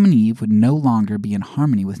 Adam and Eve would no longer be in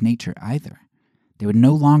harmony with nature either. They would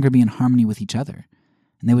no longer be in harmony with each other,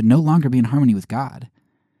 and they would no longer be in harmony with God.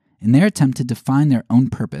 In their attempt to define their own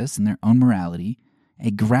purpose and their own morality,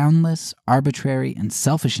 a groundless, arbitrary, and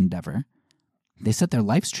selfish endeavor, they set their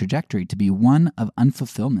life's trajectory to be one of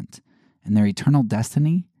unfulfillment, and their eternal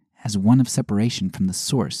destiny as one of separation from the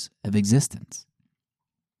source of existence.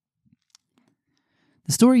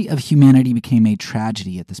 The story of humanity became a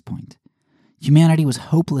tragedy at this point. Humanity was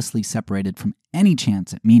hopelessly separated from any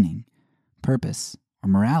chance at meaning, purpose, or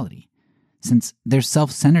morality, since their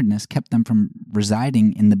self-centeredness kept them from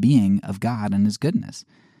residing in the being of God and His goodness,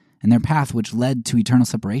 and their path which led to eternal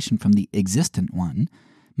separation from the existent one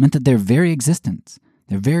meant that their very existence,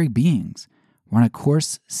 their very beings, were on a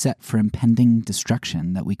course set for impending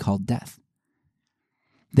destruction that we call death.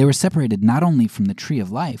 They were separated not only from the tree of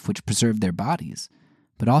life, which preserved their bodies,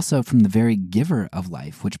 but also from the very giver of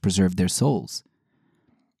life, which preserved their souls.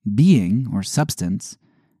 Being, or substance,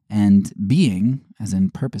 and being, as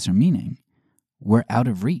in purpose or meaning, were out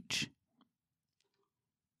of reach.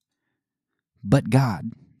 But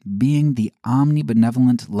God, being the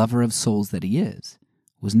omnibenevolent lover of souls that He is,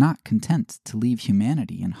 was not content to leave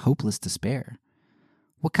humanity in hopeless despair.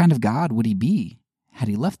 What kind of God would He be had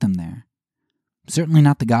He left them there? Certainly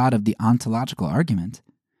not the God of the ontological argument.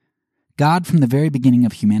 God, from the very beginning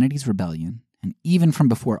of humanity's rebellion, and even from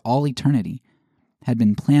before all eternity, had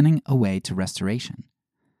been planning a way to restoration.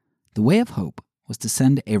 The way of hope was to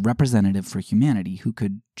send a representative for humanity who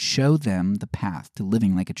could show them the path to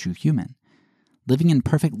living like a true human, living in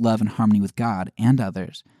perfect love and harmony with God and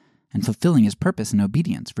others, and fulfilling His purpose in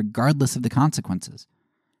obedience, regardless of the consequences.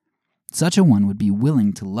 Such a one would be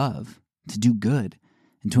willing to love, to do good,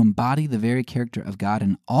 and to embody the very character of God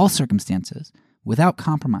in all circumstances, without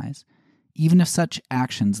compromise, even if such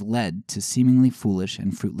actions led to seemingly foolish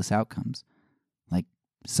and fruitless outcomes, like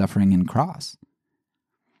suffering and cross.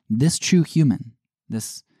 This true human,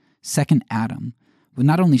 this second Adam, would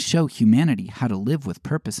not only show humanity how to live with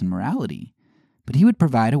purpose and morality, but he would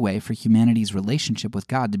provide a way for humanity's relationship with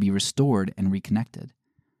God to be restored and reconnected.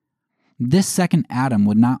 This second Adam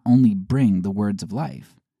would not only bring the words of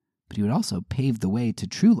life, but he would also pave the way to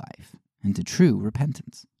true life and to true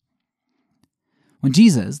repentance. When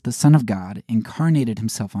Jesus, the Son of God, incarnated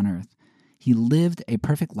himself on earth, he lived a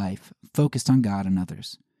perfect life focused on God and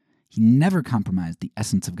others. He never compromised the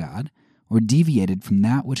essence of God or deviated from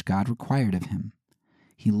that which God required of him.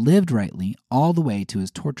 He lived rightly all the way to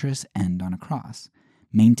his torturous end on a cross,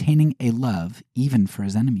 maintaining a love even for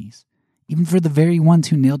his enemies, even for the very ones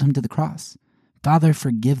who nailed him to the cross. Father,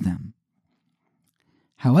 forgive them.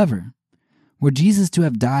 However, were Jesus to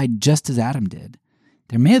have died just as Adam did,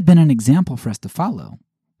 there may have been an example for us to follow,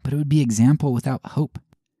 but it would be example without hope.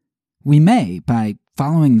 We may, by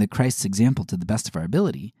following the Christ's example to the best of our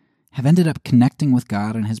ability, have ended up connecting with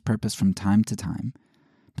God and his purpose from time to time,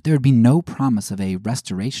 but there would be no promise of a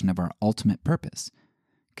restoration of our ultimate purpose,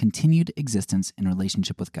 continued existence in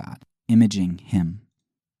relationship with God, imaging him.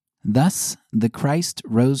 Thus, the Christ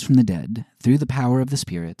rose from the dead through the power of the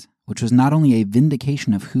Spirit, which was not only a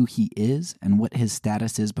vindication of who he is and what his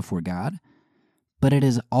status is before God, but it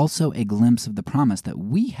is also a glimpse of the promise that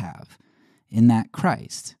we have in that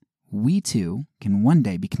Christ, we too can one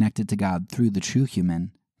day be connected to God through the true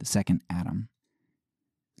human, the second Adam.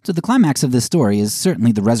 So the climax of this story is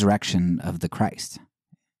certainly the resurrection of the Christ.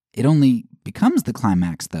 It only becomes the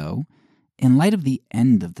climax, though, in light of the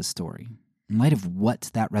end of the story, in light of what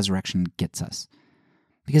that resurrection gets us.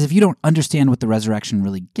 Because if you don't understand what the resurrection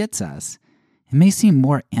really gets us, it may seem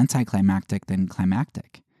more anticlimactic than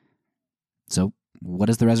climactic. So, what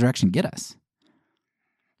does the resurrection get us?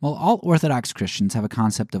 Well, all Orthodox Christians have a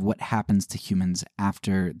concept of what happens to humans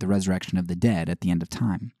after the resurrection of the dead at the end of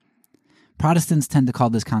time. Protestants tend to call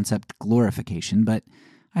this concept glorification, but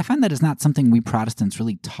I find that is not something we Protestants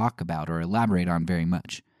really talk about or elaborate on very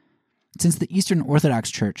much. Since the Eastern Orthodox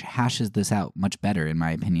Church hashes this out much better, in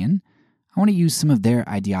my opinion, I want to use some of their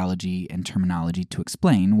ideology and terminology to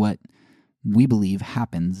explain what we believe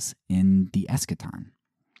happens in the eschaton.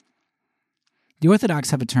 The Orthodox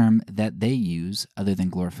have a term that they use other than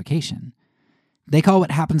glorification. They call what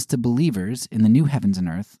happens to believers in the new heavens and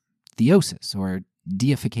earth theosis, or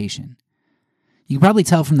deification. You can probably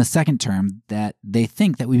tell from the second term that they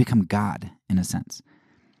think that we become God, in a sense.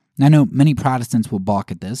 And I know many Protestants will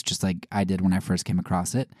balk at this, just like I did when I first came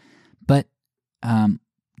across it, but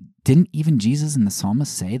didn't even Jesus and the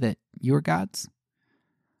psalmist say that you are gods?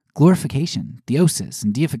 Glorification, theosis,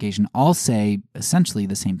 and deification all say essentially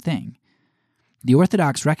the same thing. The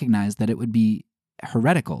Orthodox recognize that it would be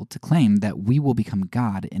heretical to claim that we will become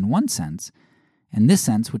God in one sense, and this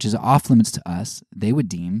sense, which is off limits to us, they would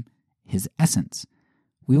deem his essence.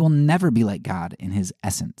 We will never be like God in his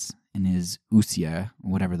essence, in his ousia,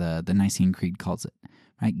 or whatever the Nicene Creed calls it.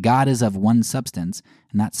 Right? God is of one substance,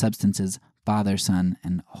 and that substance is Father, Son,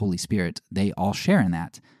 and Holy Spirit. They all share in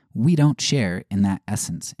that. We don't share in that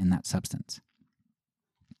essence, in that substance.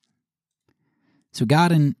 So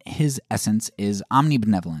God in his essence is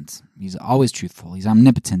omnibenevolent. He's always truthful. He's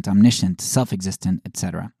omnipotent, omniscient, self-existent,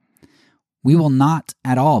 etc. We will not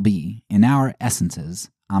at all be, in our essences,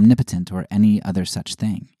 omnipotent or any other such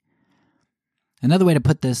thing. Another way to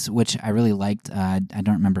put this, which I really liked, I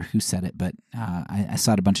don't remember who said it, but I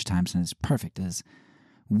saw it a bunch of times and it's perfect, is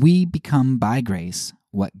we become by grace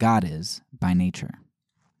what God is by nature.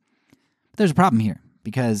 But there's a problem here,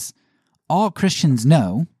 because all Christians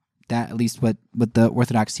know that, at least what the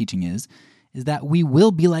Orthodox teaching is that we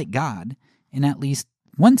will be like God in at least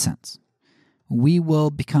one sense. We will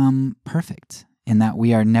become perfect in that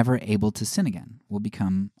we are never able to sin again. We'll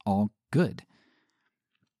become all good.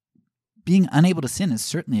 Being unable to sin is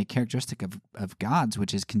certainly a characteristic of God's,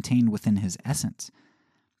 which is contained within his essence.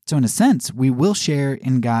 So in a sense, we will share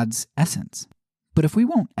in God's essence. But if we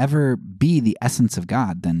won't ever be the essence of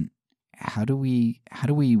God, then how do we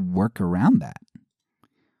work around that?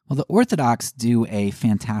 Well, the Orthodox do a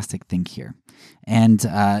fantastic thing here, and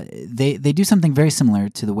they do something very similar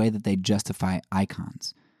to the way that they justify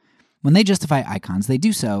icons. When they justify icons, they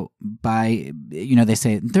do so by, they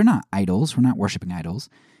say they're not idols, we're not worshiping idols,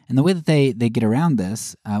 and the way that they get around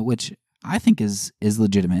this, which I think is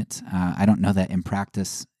legitimate, I don't know that in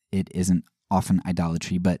practice it isn't often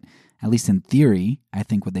idolatry, but at least in theory, I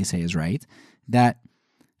think what they say is right, that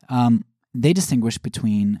they distinguish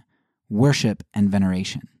between worship and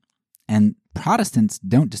veneration. And Protestants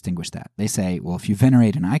don't distinguish that. They say, well, if you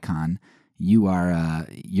venerate an icon,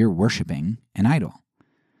 you're worshiping an idol.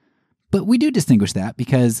 But we do distinguish that,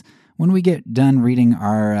 because when we get done reading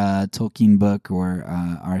our Tolkien book or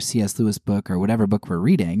our C.S. Lewis book or whatever book we're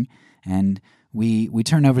reading, and we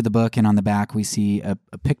turn over the book and on the back we see a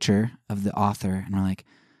picture of the author, and we're like,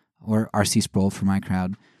 or R.C. Sproul for my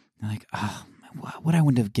crowd, like, oh, what I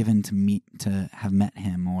wouldn't have given to have met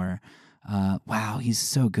him, or wow, he's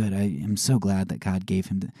so good. I am so glad that God gave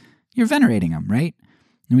him. You're venerating him, right?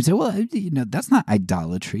 And we say, well, that's not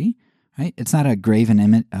idolatry, right? It's not a graven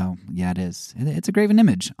image. Oh, yeah, it is. It's a graven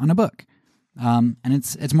image on a book. And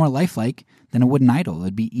it's more lifelike than a wooden idol.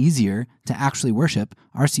 It'd be easier to actually worship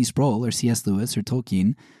R.C. Sproul or C.S. Lewis or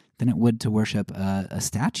Tolkien than it would to worship a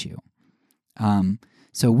statue.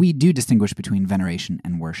 So we do distinguish between veneration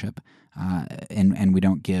and worship, and we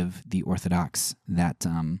don't give the Orthodox that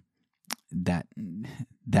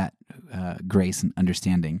grace and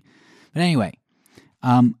understanding. But anyway,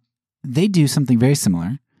 they do something very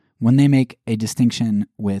similar when they make a distinction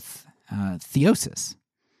with theosis.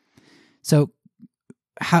 So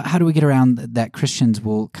how do we get around that Christians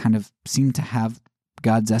will kind of seem to have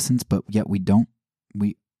God's essence, but yet we don't?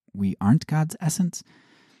 We aren't God's essence?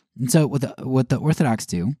 And so what the Orthodox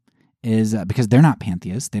do is, because they're not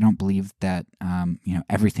pantheists, they don't believe that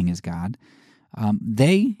everything is God.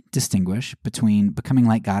 They distinguish between becoming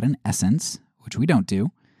like God in essence, which we don't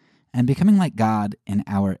do, and becoming like God in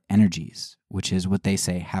our energies, which is what they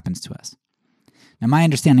say happens to us. Now, my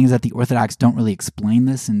understanding is that the Orthodox don't really explain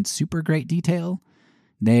this in super great detail.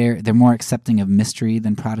 They're more accepting of mystery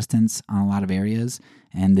than Protestants on a lot of areas,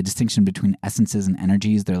 and the distinction between essences and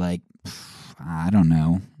energies, they're like, I don't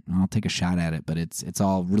know, I'll take a shot at it, but it's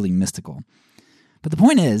all really mystical. But the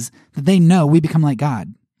point is that they know we become like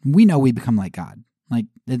God. We know we become like God. Like,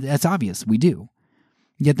 that's obvious, we do.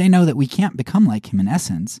 Yet they know that we can't become like him in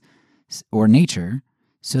essence or nature,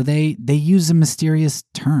 so they use a mysterious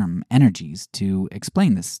term, energies, to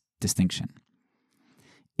explain this distinction.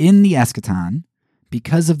 In the eschaton,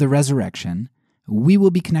 because of the resurrection, we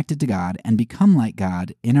will be connected to God and become like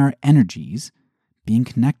God in our energies, being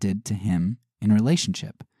connected to him in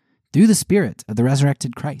relationship through the Spirit of the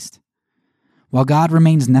resurrected Christ. While God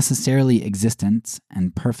remains necessarily existent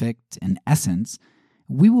and perfect in essence,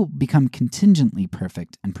 we will become contingently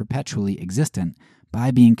perfect and perpetually existent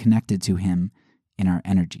by being connected to him in our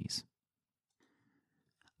energies.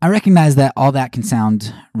 I recognize that all that can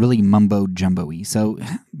sound really mumbo-jumbo-y, so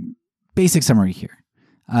basic summary here.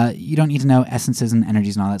 You don't need to know essences and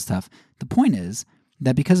energies and all that stuff. The point is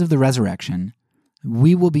that because of the resurrection,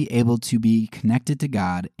 we will be able to be connected to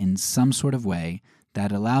God in some sort of way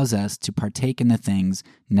that allows us to partake in the things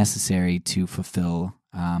necessary to fulfill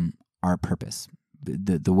our purpose,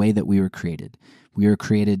 the way that we were created. We were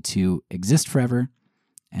created to exist forever,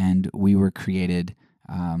 and we were created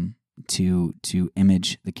to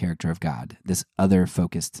image the character of God, this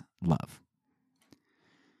other-focused love.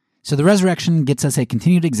 So the resurrection gets us a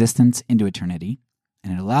continued existence into eternity,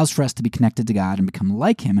 and it allows for us to be connected to God and become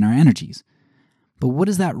like him in our energies. But what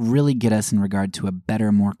does that really get us in regard to a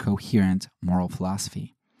better, more coherent moral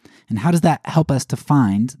philosophy? And how does that help us to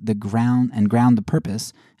find the ground the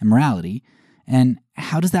purpose and morality? And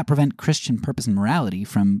how does that prevent Christian purpose and morality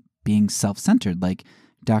from being self-centered, like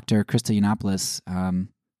Dr. Christa Yiannopoulos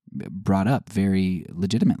brought up very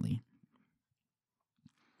legitimately?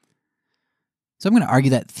 So I'm going to argue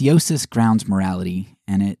that theosis grounds morality,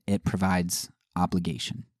 and it provides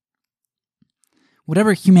obligation.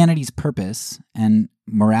 Whatever humanity's purpose and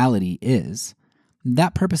morality is,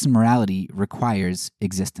 that purpose and morality requires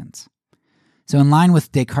existence. So in line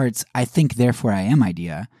with Descartes' I think, therefore I am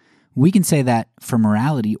idea, we can say that for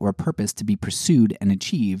morality or purpose to be pursued and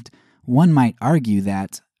achieved, one might argue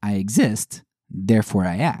that I exist, therefore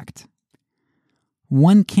I act.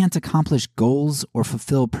 One can't accomplish goals or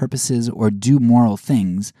fulfill purposes or do moral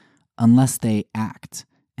things unless they act,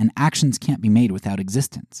 and actions can't be made without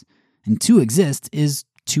existence. And to exist is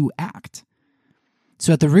to act.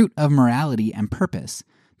 So at the root of morality and purpose,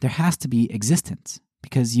 there has to be existence,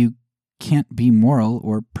 because you can't be moral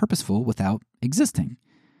or purposeful without existing.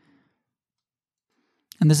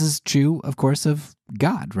 And this is true, of course, of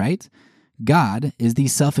God, right? God is the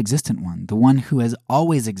self-existent one, the one who has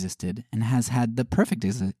always existed and has had the perfect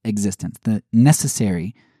existence, the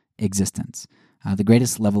necessary existence, the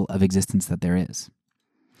greatest level of existence that there is.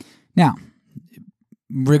 Now,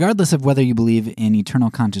 regardless of whether you believe in eternal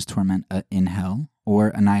conscious torment in hell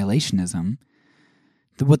or annihilationism,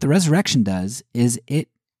 what the resurrection does is it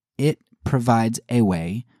provides a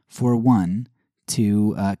way for one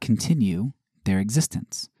to continue their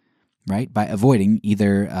existence, right? By avoiding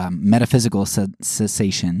either metaphysical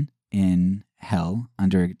cessation in hell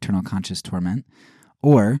under eternal conscious torment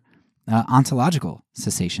or ontological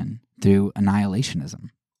cessation through annihilationism.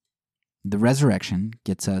 The resurrection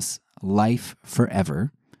gets us life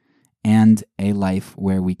forever and a life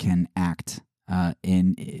where we can act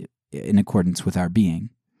in accordance with our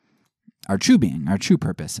being, our true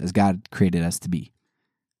purpose as God created us to be.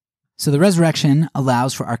 So the resurrection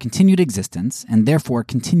allows for our continued existence and therefore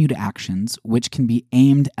continued actions which can be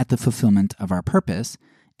aimed at the fulfillment of our purpose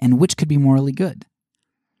and which could be morally good.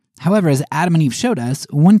 However, as Adam and Eve showed us,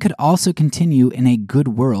 one could also continue in a good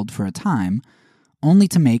world for a time, only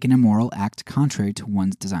to make an immoral act contrary to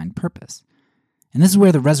one's designed purpose. And this is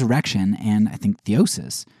where the resurrection and, I think,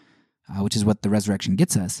 theosis, which is what the resurrection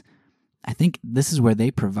gets us, I think this is where they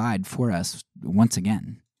provide for us once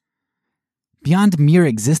again. Beyond mere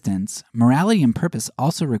existence, morality and purpose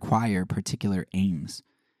also require particular aims.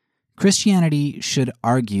 Christianity should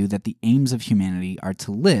argue that the aims of humanity are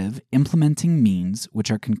to live implementing means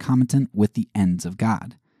which are concomitant with the ends of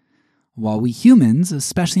God. While we humans,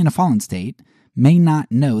 especially in a fallen state, may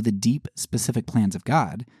not know the deep, specific plans of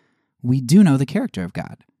God, we do know the character of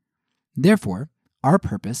God. Therefore, our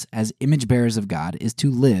purpose as image bearers of God is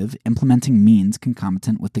to live implementing means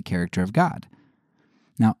concomitant with the character of God.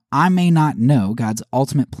 Now, I may not know God's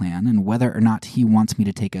ultimate plan and whether or not he wants me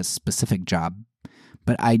to take a specific job,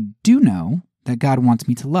 but I do know that God wants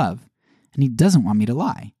me to love, and he doesn't want me to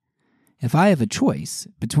lie. If I have a choice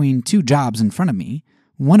between two jobs in front of me,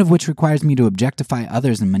 one of which requires me to objectify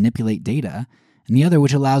others and manipulate data, and the other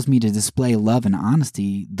which allows me to display love and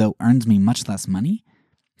honesty, though earns me much less money,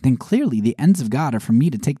 then clearly the ends of God are for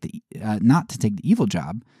me to take not to take the evil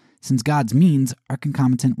job, since God's means are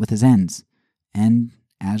concomitant with his ends, and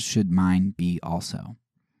as should mine be also.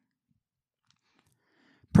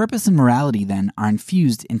 Purpose and morality, then, are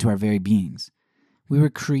infused into our very beings. We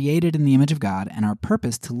were created in the image of God, and our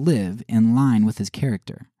purpose to live in line with his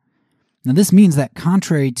character. Now, this means that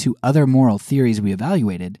contrary to other moral theories we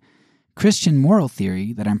evaluated, Christian moral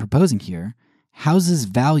theory that I'm proposing here houses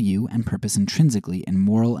value and purpose intrinsically in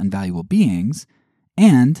moral and valuable beings,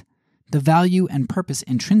 and the value and purpose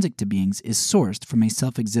intrinsic to beings is sourced from a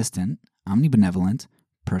self-existent, omnibenevolent,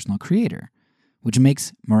 personal creator, which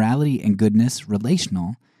makes morality and goodness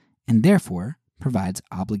relational and therefore provides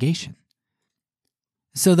obligation.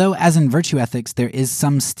 So though, as in virtue ethics, there is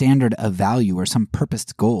some standard of value or some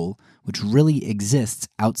purposed goal which really exists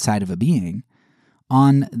outside of a being,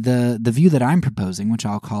 on the view that I'm proposing, which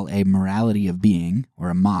I'll call a morality of being, or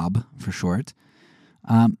a mob for short,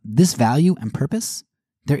 this value and purpose,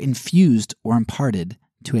 they're infused or imparted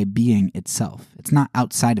to a being itself. It's not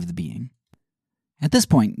outside of the being. At this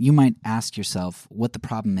point, you might ask yourself what the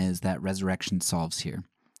problem is that resurrection solves here.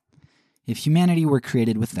 If humanity were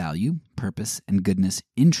created with value, purpose, and goodness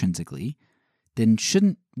intrinsically, then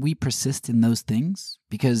shouldn't we persist in those things?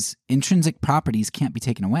 Because intrinsic properties can't be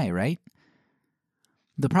taken away, right?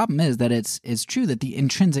 The problem is that it's true that the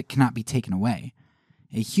intrinsic cannot be taken away.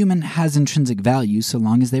 A human has intrinsic value so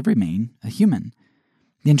long as they remain a human.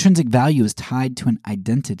 The intrinsic value is tied to an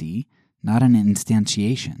identity, not an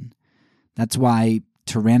instantiation. That's why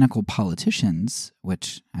tyrannical politicians,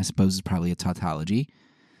 which I suppose is probably a tautology,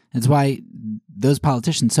 that's why those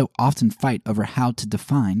politicians so often fight over how to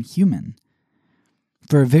define human.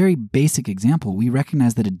 For a very basic example, we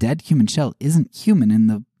recognize that a dead human shell isn't human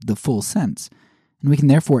in the full sense, and we can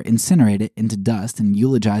therefore incinerate it into dust and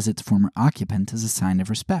eulogize its former occupant as a sign of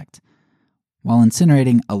respect, while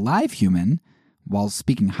incinerating a live human, while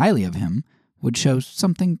speaking highly of him, would show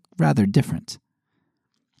something rather different.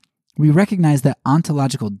 We recognize that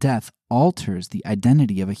ontological death alters the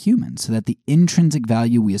identity of a human so that the intrinsic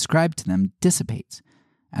value we ascribe to them dissipates,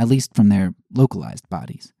 at least from their localized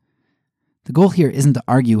bodies. The goal here isn't to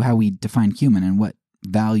argue how we define human and what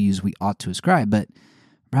values we ought to ascribe, but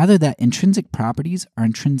rather that intrinsic properties are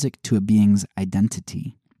intrinsic to a being's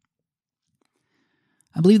identity.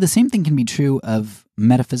 I believe the same thing can be true of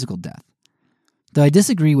metaphysical death. Though I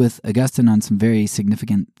disagree with Augustine on some very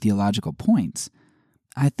significant theological points,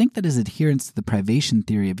 I think that his adherence to the privation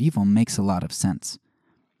theory of evil makes a lot of sense.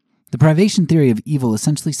 The privation theory of evil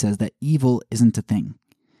essentially says that evil isn't a thing.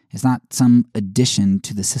 It's not some addition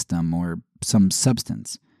to the system or some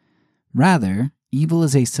substance. Rather, evil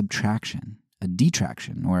is a subtraction, a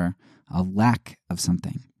detraction, or a lack of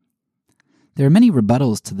something. There are many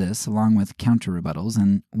rebuttals to this, along with counter-rebuttals,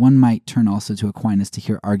 and one might turn also to Aquinas to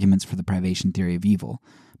hear arguments for the privation theory of evil.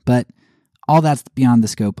 But all that's beyond the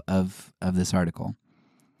scope of this article.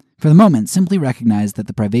 For the moment, simply recognize that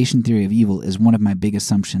the privation theory of evil is one of my big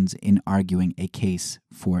assumptions in arguing a case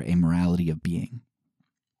for a morality of being.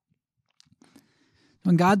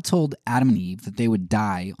 When God told Adam and Eve that they would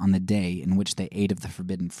die on the day in which they ate of the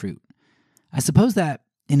forbidden fruit, I suppose that,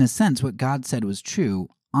 in a sense, what God said was true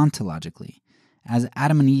ontologically, as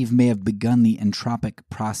Adam and Eve may have begun the entropic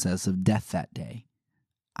process of death that day.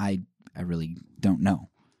 I really don't know.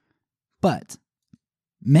 But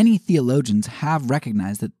many theologians have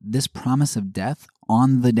recognized that this promise of death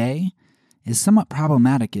on the day is somewhat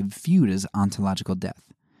problematic if viewed as ontological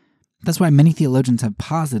death. That's why many theologians have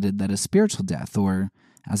posited that a spiritual death, or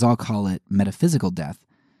as I'll call it, metaphysical death,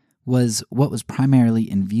 was what was primarily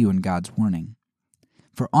in view in God's warning.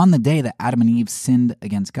 For on the day that Adam and Eve sinned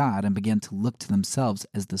against God and began to look to themselves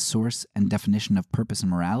as the source and definition of purpose and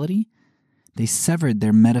morality, they severed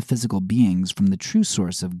their metaphysical beings from the true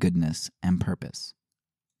source of goodness and purpose.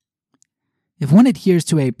 If one adheres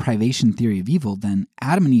to a privation theory of evil, then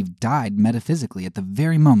Adam and Eve died metaphysically at the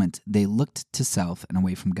very moment they looked to self and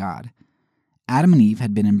away from God. Adam and Eve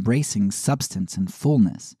had been embracing substance and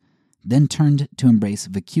fullness, then turned to embrace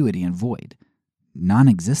vacuity and void,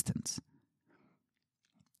 non-existence.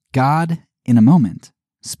 God, in a moment,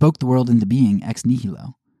 spoke the world into being ex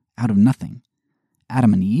nihilo, out of nothing.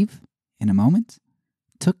 Adam and Eve, in a moment,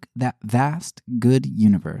 took that vast, good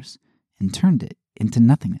universe and turned it into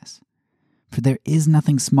nothingness. For there is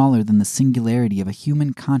nothing smaller than the singularity of a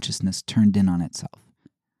human consciousness turned in on itself.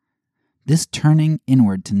 This turning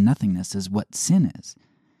inward to nothingness is what sin is.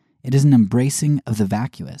 It is an embracing of the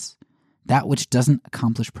vacuous, that which doesn't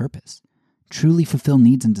accomplish purpose, truly fulfill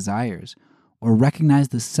needs and desires, or recognize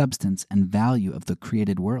the substance and value of the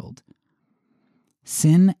created world.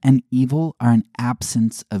 Sin and evil are an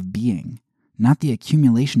absence of being, not the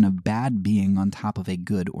accumulation of bad being on top of a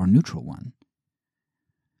good or neutral one.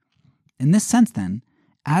 In this sense, then,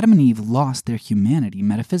 Adam and Eve lost their humanity,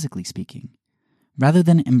 metaphysically speaking. Rather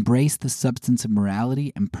than embrace the substance of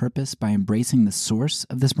morality and purpose by embracing the source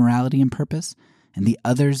of this morality and purpose, and the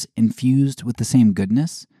others infused with the same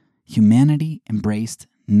goodness, humanity embraced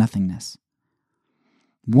nothingness.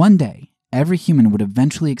 One day, every human would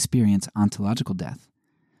eventually experience ontological death,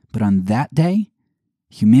 but on that day,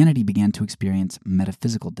 humanity began to experience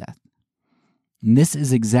metaphysical death. And this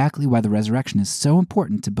is exactly why the resurrection is so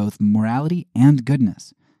important to both morality and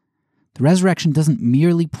goodness. The resurrection doesn't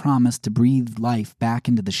merely promise to breathe life back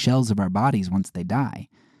into the shells of our bodies once they die,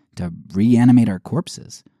 to reanimate our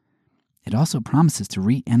corpses. It also promises to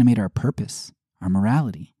reanimate our purpose, our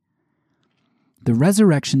morality. The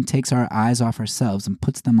resurrection takes our eyes off ourselves and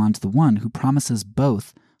puts them onto the one who promises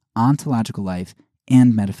both ontological life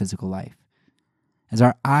and metaphysical life. As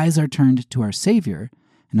our eyes are turned to our Savior,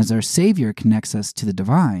 and as our Savior connects us to the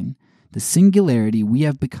divine, the singularity we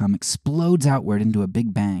have become explodes outward into a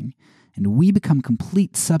big bang, and we become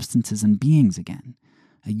complete substances and beings again,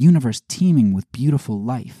 a universe teeming with beautiful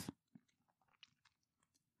life.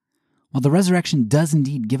 While the resurrection does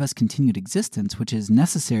indeed give us continued existence, which is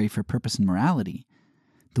necessary for purpose and morality,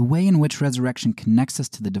 the way in which resurrection connects us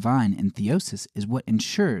to the divine in theosis is what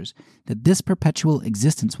ensures that this perpetual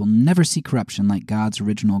existence will never see corruption like God's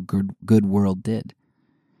original good world did.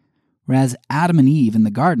 Whereas Adam and Eve in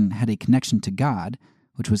the garden had a connection to God,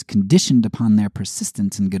 which was conditioned upon their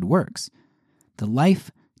persistence in good works, the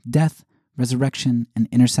life, death, resurrection, and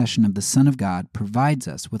intercession of the Son of God provides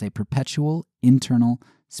us with a perpetual, internal,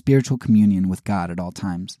 spiritual communion with God at all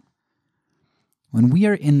times. When we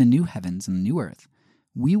are in the new heavens and the new earth,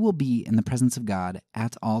 we will be in the presence of God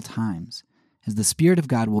at all times, as the Spirit of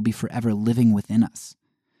God will be forever living within us.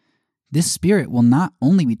 This Spirit will not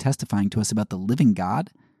only be testifying to us about the living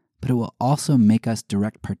God, but it will also make us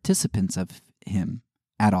direct participants of Him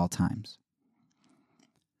at all times.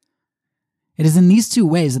 It is in these two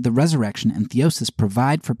ways that the resurrection and theosis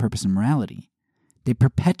provide for purpose and morality. They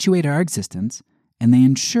perpetuate our existence, and they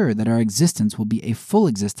ensure that our existence will be a full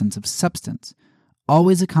existence of substance,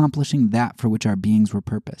 always accomplishing that for which our beings were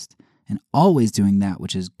purposed, and always doing that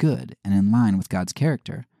which is good and in line with God's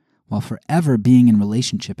character, while forever being in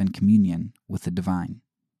relationship and communion with the divine.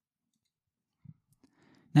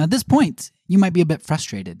 Now, at this point, you might be a bit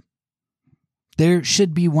frustrated. There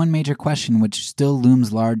should be one major question which still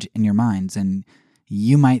looms large in your minds, and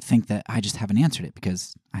you might think that I just haven't answered it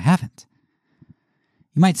because I haven't.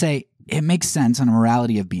 You might say, it makes sense on a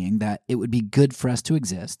morality of being that it would be good for us to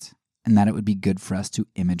exist, and that it would be good for us to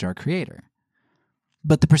image our Creator.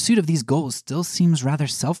 But the pursuit of these goals still seems rather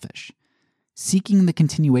selfish. Seeking the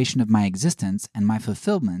continuation of my existence and my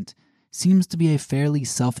fulfillment seems to be a fairly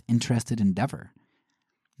self-interested endeavor.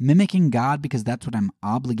 Mimicking God because that's what I'm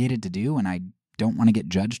obligated to do and I don't want to get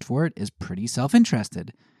judged for it is pretty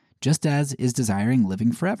self-interested, just as is desiring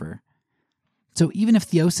living forever. So even if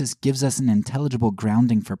theosis gives us an intelligible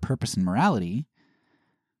grounding for purpose and morality,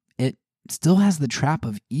 it still has the trap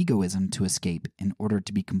of egoism to escape in order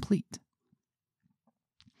to be complete.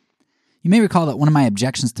 You may recall that one of my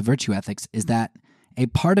objections to virtue ethics is that a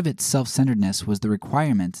part of its self-centeredness was the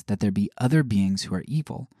requirement that there be other beings who are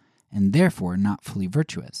evil, and therefore not fully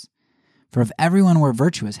virtuous. For if everyone were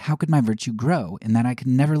virtuous, how could my virtue grow in that I could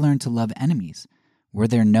never learn to love enemies? Were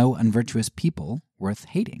there no unvirtuous people worth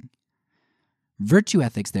hating? Virtue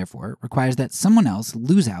ethics, therefore, requires that someone else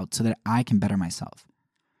lose out so that I can better myself.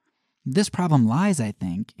 This problem lies, I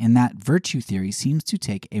think, in that virtue theory seems to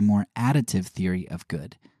take a more additive theory of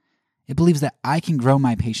good. It believes that I can grow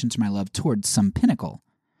my patience or my love towards some pinnacle.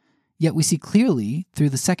 Yet we see clearly through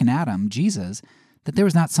the second Adam, Jesus, that there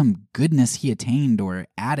was not some goodness he attained or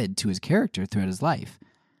added to his character throughout his life.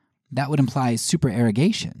 That would imply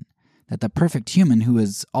supererogation, that the perfect human who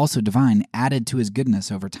is also divine added to his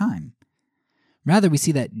goodness over time. Rather, we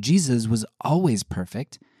see that Jesus was always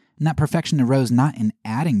perfect, and that perfection arose not in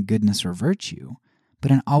adding goodness or virtue,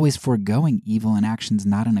 but in always foregoing evil and actions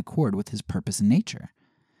not in accord with his purpose and nature,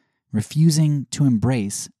 refusing to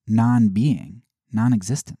embrace non-being,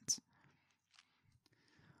 non-existence.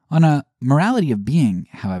 On a morality of being,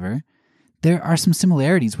 however, there are some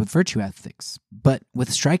similarities with virtue ethics, but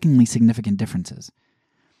with strikingly significant differences.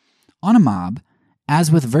 On a mob,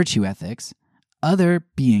 as with virtue ethics, other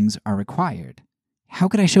beings are required. How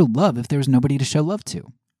could I show love if there was nobody to show love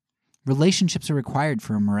to? Relationships are required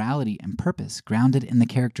for a morality and purpose grounded in the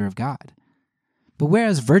character of God. But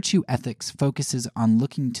whereas virtue ethics focuses on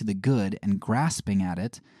looking to the good and grasping at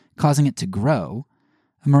it, causing it to grow,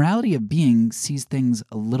 a morality of being sees things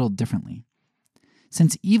a little differently.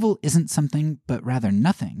 Since evil isn't something, but rather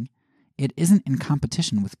nothing, it isn't in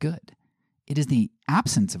competition with good. It is the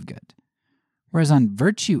absence of good. Whereas on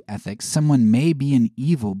virtue ethics, someone may be an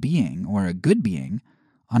evil being or a good being.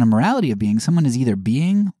 On a morality of being, someone is either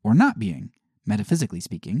being or not being, metaphysically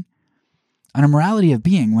speaking. On a morality of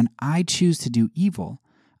being, when I choose to do evil,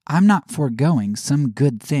 I'm not foregoing some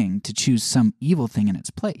good thing to choose some evil thing in its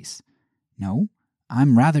place. No,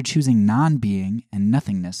 I'm rather choosing non-being and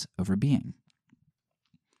nothingness over being.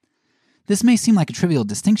 This may seem like a trivial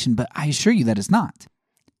distinction, but I assure you that it's not.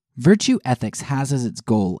 Virtue ethics has as its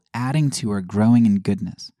goal adding to or growing in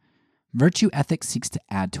goodness. Virtue ethics seeks to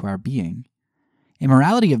add to our being. A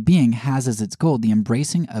morality of being has as its goal the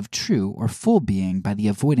embracing of true or full being by the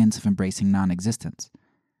avoidance of embracing non-existence.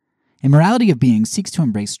 A morality of being seeks to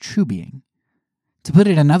embrace true being. To put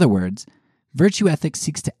it in other words, virtue ethics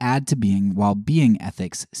seeks to add to being, while being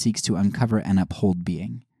ethics seeks to uncover and uphold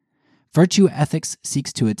being. Virtue ethics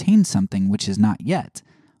seeks to attain something which is not yet,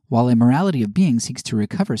 while a morality of being seeks to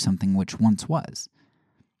recover something which once was.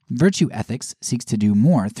 Virtue ethics seeks to do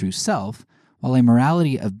more through self, while a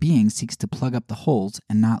morality of being seeks to plug up the holes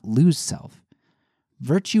and not lose self.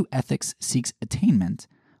 Virtue ethics seeks attainment,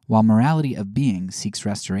 while morality of being seeks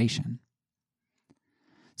restoration.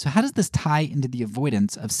 So how does this tie into the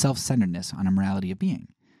avoidance of self-centeredness on a morality of being?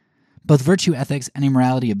 Both virtue ethics and a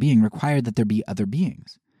morality of being require that there be other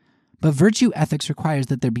beings. But virtue ethics requires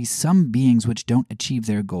that there be some beings which don't achieve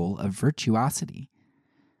their goal of virtuosity.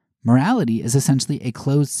 Morality is essentially a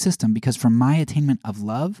closed system because for my attainment of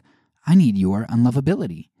love, I need your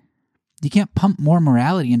unlovability. You can't pump more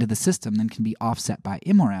morality into the system than can be offset by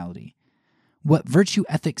immorality. What virtue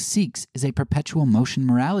ethics seeks is a perpetual motion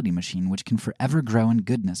morality machine which can forever grow in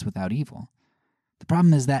goodness without evil. The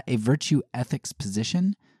problem is that a virtue ethics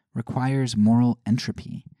position requires moral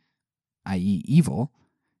entropy, i.e. evil,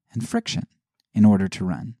 and friction in order to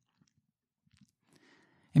run.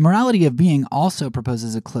 A morality of being also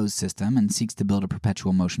proposes a closed system and seeks to build a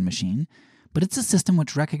perpetual motion machine, but it's a system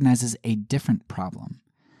which recognizes a different problem.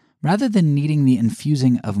 Rather than needing the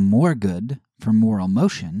infusing of more good for moral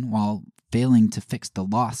motion while failing to fix the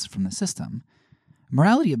loss from the system,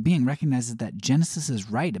 morality of being recognizes that Genesis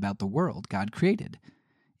is right about the world God created.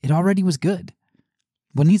 It already was good.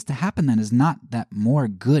 What needs to happen then is not that more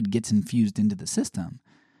good gets infused into the system,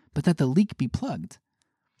 but that the leak be plugged.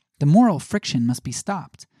 The moral friction must be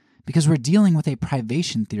stopped, because we're dealing with a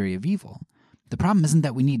privation theory of evil. The problem isn't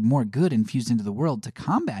that we need more good infused into the world to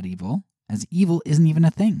combat evil, as evil isn't even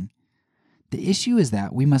a thing. The issue is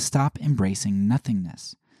that we must stop embracing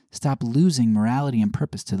nothingness, stop losing morality and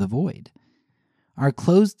purpose to the void. Our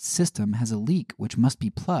closed system has a leak which must be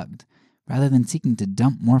plugged, rather than seeking to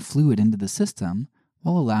dump more fluid into the system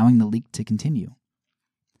while allowing the leak to continue.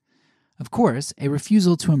 Of course, a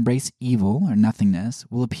refusal to embrace evil or nothingness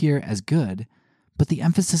will appear as good, but the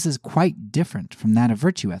emphasis is quite different from that of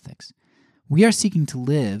virtue ethics. We are seeking to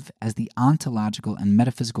live as the ontological and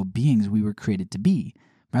metaphysical beings we were created to be,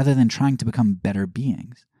 rather than trying to become better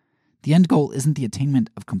beings. The end goal isn't the attainment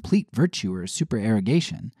of complete virtue or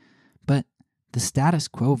supererogation, but the status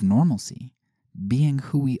quo of normalcy, being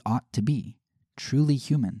who we ought to be, truly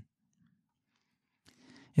human.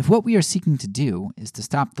 If what we are seeking to do is to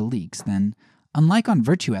stop the leaks, then, unlike on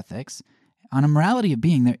virtue ethics, on a morality of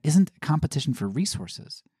being there isn't a competition for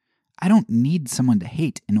resources. I don't need someone to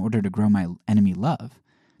hate in order to grow my enemy love,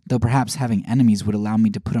 though perhaps having enemies would allow me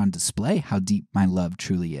to put on display how deep my love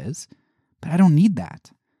truly is. But I don't need that.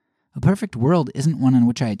 A perfect world isn't one in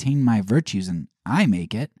which I attain my virtues and I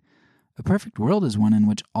make it. A perfect world is one in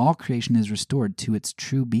which all creation is restored to its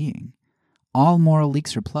true being. All moral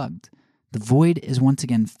leaks are plugged. The void is once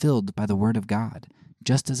again filled by the Word of God,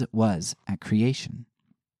 just as it was at creation.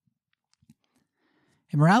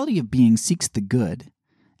 A morality of being seeks the good,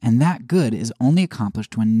 and that good is only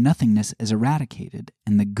accomplished when nothingness is eradicated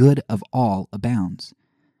and the good of all abounds.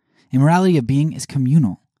 A morality of being is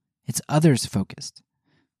communal. It's others-focused.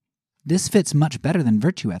 This fits much better than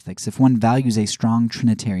virtue ethics if one values a strong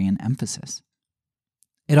Trinitarian emphasis.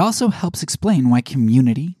 It also helps explain why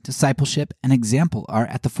community, discipleship, and example are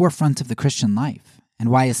at the forefront of the Christian life, and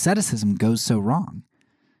why asceticism goes so wrong.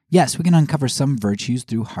 Yes, we can uncover some virtues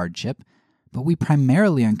through hardship, but we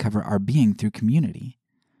primarily uncover our being through community.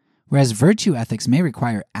 Whereas virtue ethics may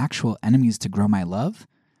require actual enemies to grow my love,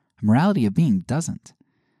 a morality of being doesn't.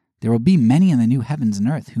 There will be many in the new heavens and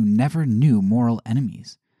earth who never knew moral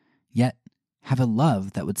enemies, yet have a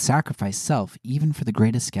love that would sacrifice self even for the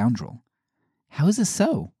greatest scoundrel. How is this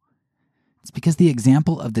so? It's because the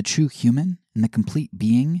example of the true human and the complete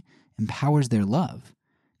being empowers their love,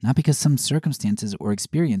 not because some circumstances or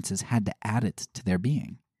experiences had to add it to their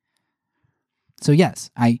being. So yes,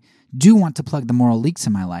 I do want to plug the moral leaks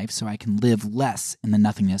in my life so I can live less in the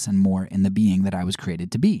nothingness and more in the being that I was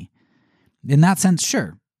created to be. In that sense,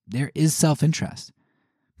 sure, there is self-interest.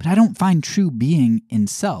 But I don't find true being in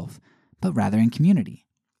self, but rather in community.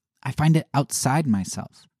 I find it outside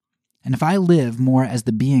myself. And if I live more as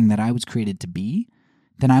the being that I was created to be,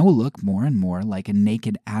 then I will look more and more like a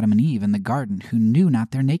naked Adam and Eve in the garden who knew not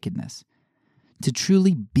their nakedness. To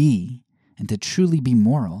truly be and to truly be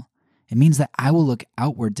moral, it means that I will look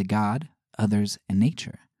outward to God, others, and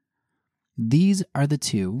nature. These are the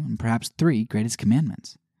 2, and perhaps 3, greatest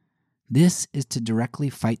commandments. This is to directly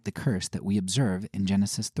fight the curse that we observe in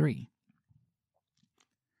Genesis 3.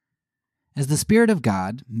 As the Spirit of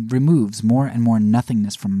God removes more and more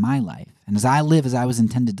nothingness from my life, and as I live as I was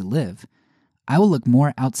intended to live, I will look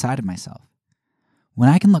more outside of myself. When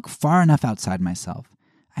I can look far enough outside myself,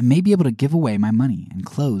 I may be able to give away my money and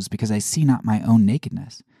clothes because I see not my own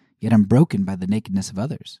nakedness, yet I'm broken by the nakedness of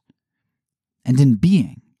others. And in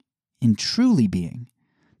being, in truly being,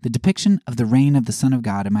 the depiction of the reign of the Son of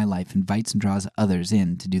God in my life invites and draws others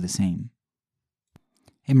in to do the same.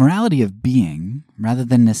 A morality of being, rather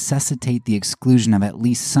than necessitate the exclusion of at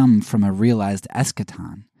least some from a realized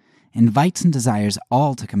eschaton, invites and desires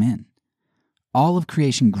all to come in. All of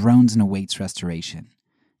creation groans and awaits restoration.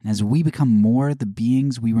 And as we become more the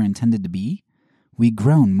beings we were intended to be, we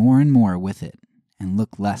groan more and more with it and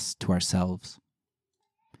look less to ourselves.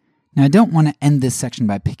 Now, I don't want to end this section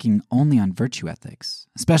by picking only on virtue ethics,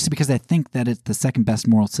 especially because I think that it's the second best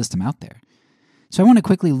moral system out there. So I want to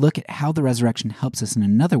quickly look at how the resurrection helps us in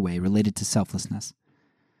another way related to selflessness.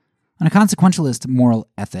 On a consequentialist moral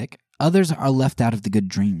ethic, others are left out of the good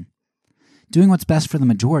dream. Doing what's best for the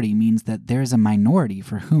majority means that there is a minority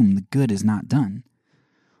for whom the good is not done.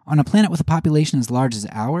 On a planet with a population as large as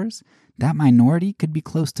ours, that minority could be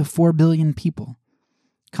close to 4 billion people.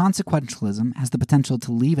 Consequentialism has the potential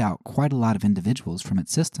to leave out quite a lot of individuals from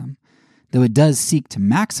its system, though it does seek to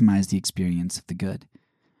maximize the experience of the good.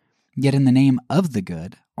 Yet in the name of the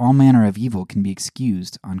good, all manner of evil can be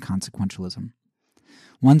excused on consequentialism.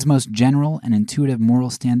 One's most general and intuitive moral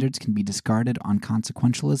standards can be discarded on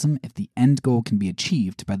consequentialism if the end goal can be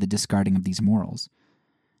achieved by the discarding of these morals.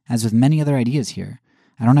 As with many other ideas here,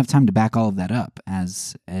 I don't have time to back all of that up,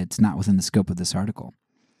 as it's not within the scope of this article.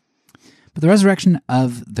 But the resurrection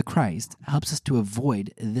of the Christ helps us to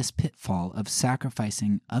avoid this pitfall of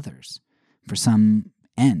sacrificing others for some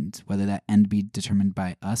end, whether that end be determined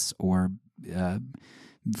by us or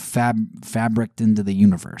fabriced into the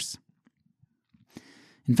universe.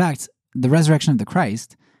 In fact, the resurrection of the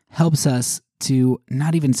Christ helps us to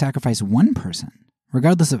not even sacrifice one person,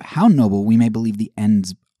 regardless of how noble we may believe the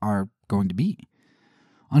ends are going to be.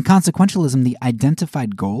 On consequentialism, the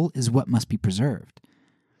identified goal is what must be preserved.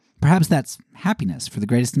 Perhaps that's happiness for the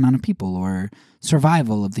greatest amount of people or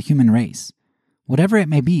survival of the human race. Whatever it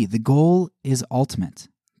may be, the goal is ultimate.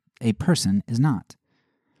 A person is not.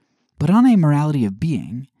 But on a morality of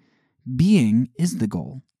being, being is the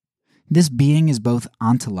goal. This being is both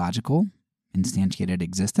ontological, instantiated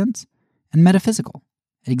existence, and metaphysical,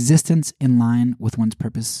 existence in line with one's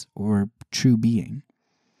purpose or true being.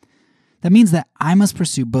 That means that I must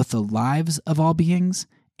pursue both the lives of all beings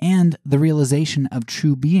and the realization of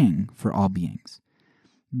true being for all beings.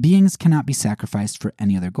 Beings cannot be sacrificed for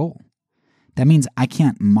any other goal. That means I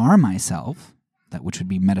can't mar myself, that which would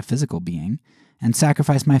be metaphysical being, and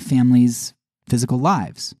sacrifice my family's physical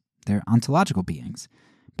lives, their ontological beings,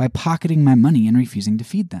 by pocketing my money and refusing to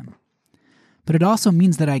feed them. But it also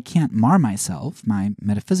means that I can't mar myself, my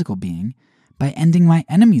metaphysical being, by ending my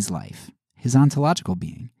enemy's life, his ontological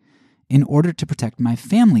being, in order to protect my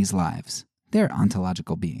family's lives, their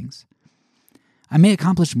ontological beings. I may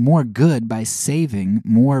accomplish more good by saving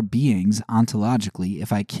more beings ontologically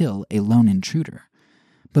if I kill a lone intruder,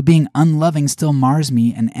 but being unloving still mars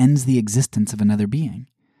me and ends the existence of another being.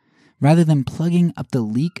 Rather than plugging up the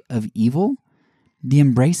leak of evil, the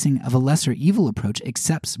embracing of a lesser evil approach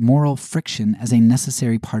accepts moral friction as a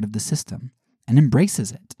necessary part of the system and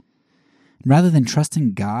embraces it. Rather than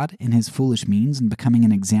trusting God in his foolish means and becoming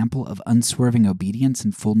an example of unswerving obedience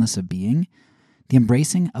and fullness of being, the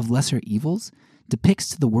embracing of lesser evils depicts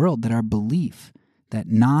to the world that our belief that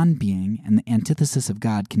non-being and the antithesis of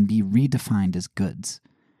God can be redefined as goods.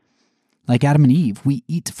 Like Adam and Eve, we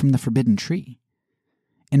eat from the forbidden tree.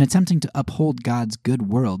 In attempting to uphold God's good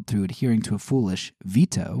world through adhering to a foolish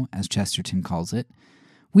veto, as Chesterton calls it,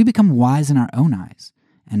 we become wise in our own eyes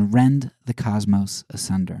and rend the cosmos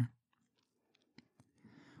asunder.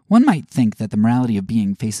 One might think that the morality of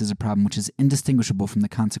being faces a problem which is indistinguishable from the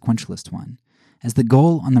consequentialist one, as the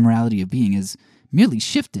goal on the morality of being is merely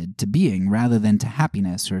shifted to being rather than to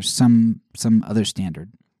happiness or some other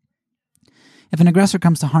standard. If an aggressor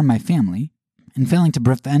comes to harm my family, and failing to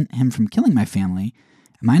prevent him from killing my family,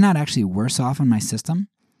 am I not actually worse off in my system?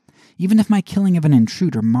 Even if my killing of an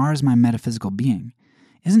intruder mars my metaphysical being,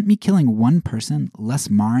 isn't me killing one person less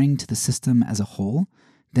marring to the system as a whole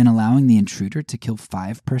than allowing the intruder to kill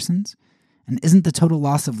 5 persons? And isn't the total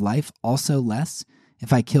loss of life also less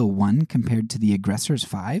if I kill 1 compared to the aggressor's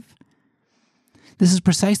 5? This is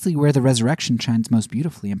precisely where the resurrection shines most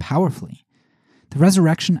beautifully and powerfully. The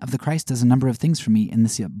resurrection of the Christ does a number of things for me in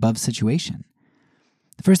this above situation.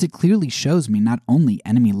 First, it clearly shows me not only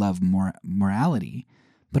enemy love morality,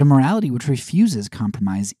 but a morality which refuses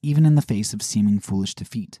compromise even in the face of seeming foolish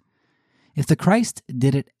defeat. If the Christ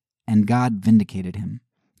did it and God vindicated him,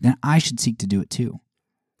 then I should seek to do it too.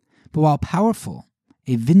 But while powerful,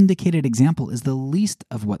 a vindicated example is the least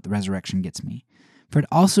of what the resurrection gets me, for it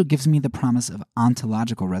also gives me the promise of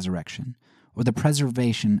ontological resurrection, or the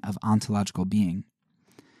preservation of ontological being.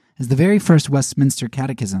 As the very first Westminster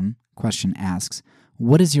Catechism question asks,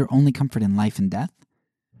 "What is your only comfort in life and death?"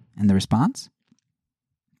 And the response?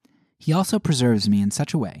 He also preserves me in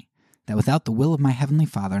such a way that without the will of my heavenly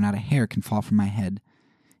Father not a hair can fall from my head.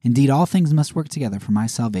 Indeed, all things must work together for my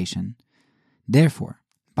salvation. Therefore,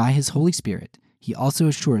 by his Holy Spirit, he also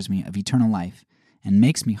assures me of eternal life and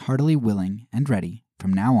makes me heartily willing and ready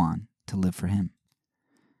from now on to live for him.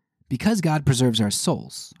 Because God preserves our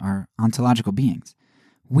souls, our ontological beings,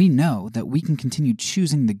 we know that we can continue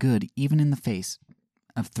choosing the good even in the face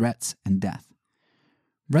of threats and death.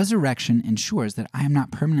 Resurrection ensures that I am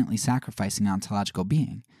not permanently sacrificing ontological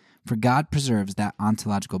being, for God preserves that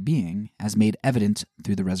ontological being as made evident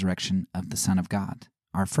through the resurrection of the Son of God,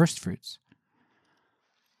 our first fruits.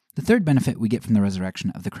 The third benefit we get from the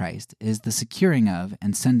resurrection of the Christ is the securing of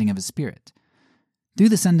and sending of his Spirit. Through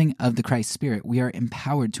the sending of the Christ Spirit, we are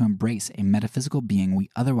empowered to embrace a metaphysical being we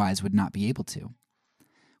otherwise would not be able to.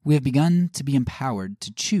 We have begun to be empowered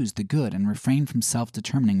to choose the good and refrain from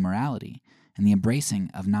self-determining morality and the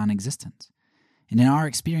embracing of non-existence. And in our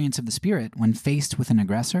experience of the Spirit, when faced with an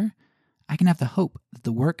aggressor, I can have the hope that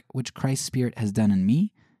the work which Christ's Spirit has done in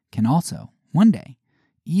me can also, one day,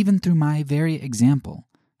 even through my very example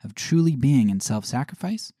of truly being in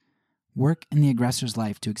self-sacrifice, work in the aggressor's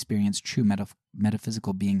life to experience true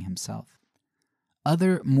metaphysical being himself.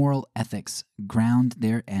 Other moral ethics ground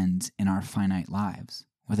their ends in our finite lives,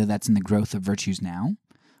 whether that's in the growth of virtues now,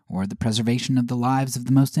 or the preservation of the lives of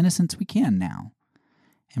the most innocents we can now.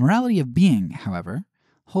 A morality of being, however,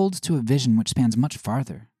 holds to a vision which spans much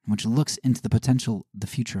farther, and which looks into the potential the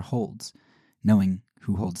future holds, knowing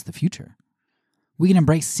who holds the future. We can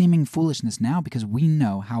embrace seeming foolishness now because we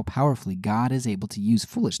know how powerfully God is able to use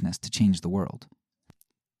foolishness to change the world.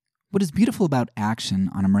 What is beautiful about action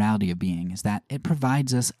on a morality of being is that it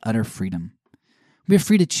provides us utter freedom. We are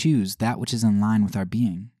free to choose that which is in line with our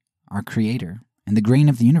being, our Creator, and the grain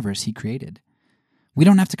of the universe He created. We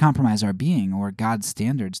don't have to compromise our being or God's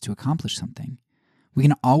standards to accomplish something. We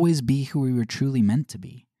can always be who we were truly meant to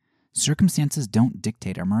be. Circumstances don't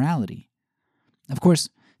dictate our morality. Of course,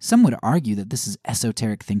 some would argue that this is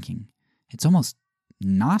esoteric thinking. It's almost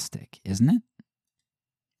Gnostic, isn't it?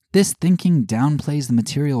 This thinking downplays the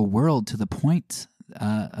material world to the point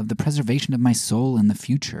of the preservation of my soul in the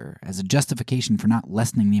future as a justification for not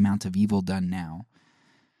lessening the amount of evil done now.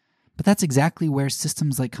 But that's exactly where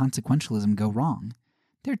systems like consequentialism go wrong.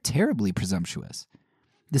 They're terribly presumptuous.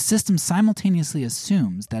 The system simultaneously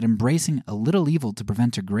assumes that embracing a little evil to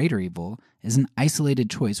prevent a greater evil is an isolated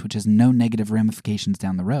choice which has no negative ramifications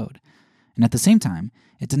down the road. And at the same time,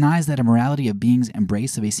 it denies that a morality of being's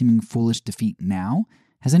embrace of a seeming foolish defeat now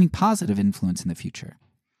has any positive influence in the future.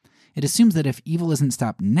 It assumes that if evil isn't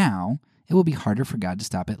stopped now, it will be harder for God to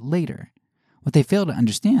stop it later. What they fail to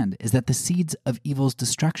understand is that the seeds of evil's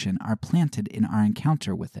destruction are planted in our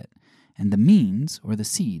encounter with it, and the means, or the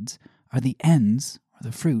seeds, are the ends, or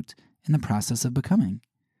the fruit, in the process of becoming.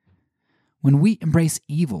 When we embrace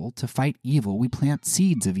evil to fight evil, we plant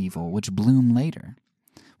seeds of evil which bloom later.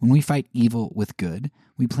 When we fight evil with good,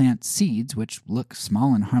 we plant seeds which look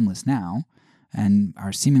small and harmless now, and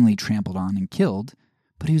are seemingly trampled on and killed,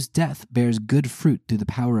 but whose death bears good fruit through the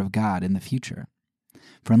power of God in the future.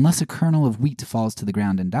 For unless a kernel of wheat falls to the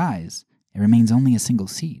ground and dies, it remains only a single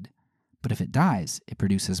seed. But if it dies, it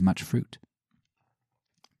produces much fruit.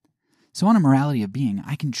 So on a morality of being,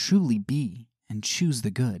 I can truly be and choose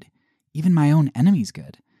the good, even my own enemy's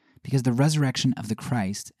good, because the resurrection of the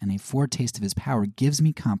Christ and a foretaste of his power gives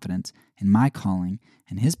me confidence in my calling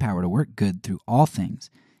and his power to work good through all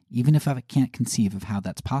things, even if I can't conceive of how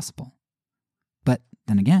that's possible. But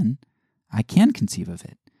then again, I can conceive of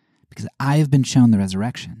it, because I have been shown the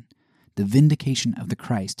resurrection, the vindication of the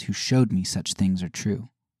Christ who showed me such things are true.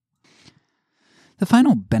 The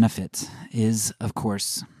final benefit is, of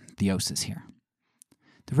course, theosis here.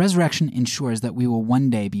 The resurrection ensures that we will one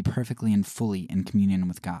day be perfectly and fully in communion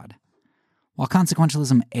with God. While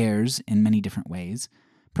consequentialism errs in many different ways,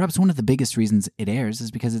 perhaps one of the biggest reasons it errs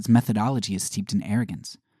is because its methodology is steeped in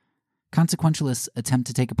arrogance. Consequentialists attempt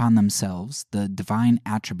to take upon themselves the divine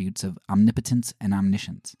attributes of omnipotence and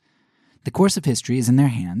omniscience. The course of history is in their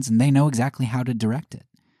hands, and they know exactly how to direct it.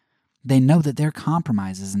 They know that their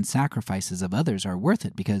compromises and sacrifices of others are worth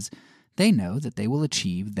it because they know that they will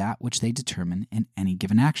achieve that which they determine in any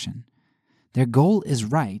given action. Their goal is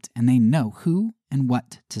right, and they know who and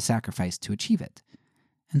what to sacrifice to achieve it.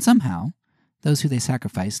 And somehow, those who they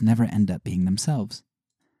sacrifice never end up being themselves.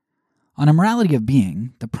 On a morality of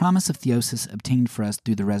being, the promise of theosis obtained for us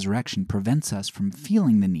through the resurrection prevents us from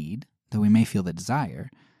feeling the need, though we may feel the desire,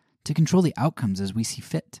 to control the outcomes as we see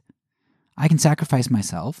fit. I can sacrifice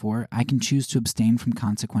myself, or I can choose to abstain from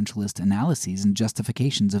consequentialist analyses and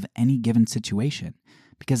justifications of any given situation,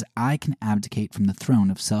 because I can abdicate from the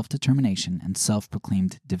throne of self-determination and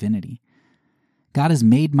self-proclaimed divinity. God has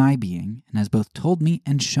made my being, and has both told me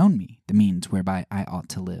and shown me the means whereby I ought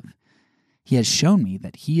to live. He has shown me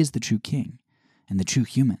that he is the true king, and the true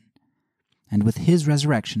human. And with his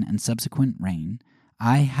resurrection and subsequent reign,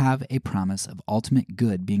 I have a promise of ultimate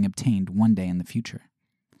good being obtained one day in the future.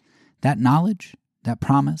 That knowledge, that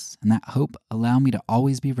promise, and that hope allow me to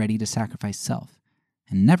always be ready to sacrifice self,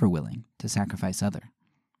 and never willing to sacrifice other.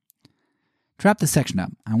 To wrap this section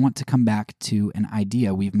up, I want to come back to an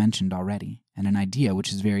idea we've mentioned already, and an idea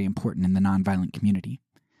which is very important in the nonviolent community.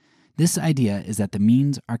 This idea is that the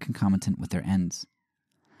means are concomitant with their ends.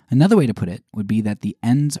 Another way to put it would be that the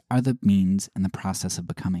ends are the means in the process of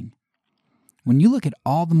becoming. When you look at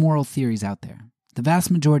all the moral theories out there, the vast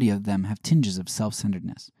majority of them have tinges of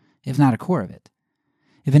self-centeredness, if not a core of it.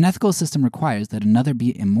 If an ethical system requires that another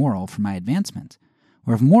be immoral for my advancement,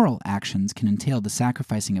 or if moral actions can entail the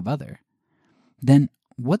sacrificing of other, then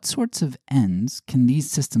what sorts of ends can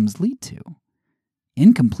these systems lead to?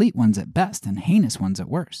 Incomplete ones at best and heinous ones at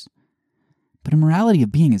worst. But a morality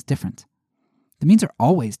of being is different. The means are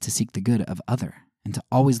always to seek the good of other and to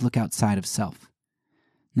always look outside of self.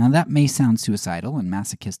 Now that may sound suicidal and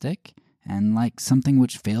masochistic and like something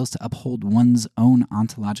which fails to uphold one's own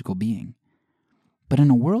ontological being. But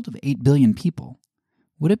in a world of 8 billion people,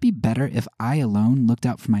 would it be better if I alone looked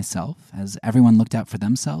out for myself as everyone looked out for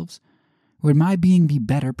themselves? Or would my being be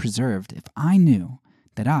better preserved if I knew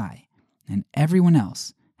that I and everyone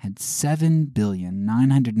else had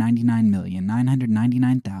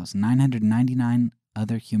 7,999,999,999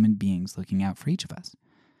 other human beings looking out for each of us?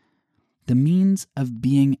 The means of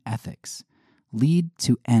being ethics lead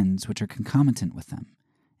to ends which are concomitant with them,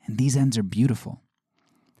 and these ends are beautiful.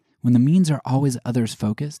 When the means are always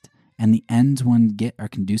others-focused, and the ends one get are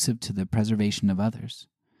conducive to the preservation of others.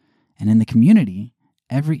 And in the community,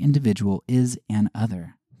 every individual is an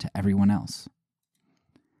other to everyone else.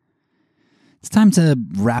 It's time to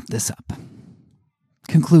wrap this up.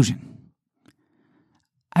 Conclusion.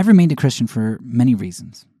 I've remained a Christian for many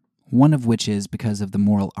reasons, one of which is because of the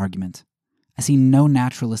moral argument. I see no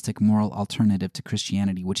naturalistic moral alternative to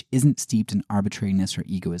Christianity which isn't steeped in arbitrariness or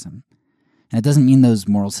egoism. And it doesn't mean those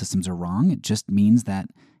moral systems are wrong, it just means that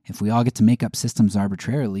if we all get to make up systems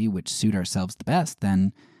arbitrarily which suit ourselves the best,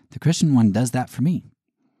 then the Christian one does that for me.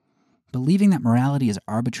 Believing that morality is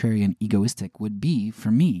arbitrary and egoistic would be,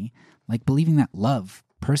 for me, like believing that love,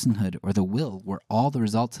 personhood, or the will were all the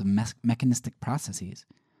results of mechanistic processes.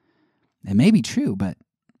 It may be true, but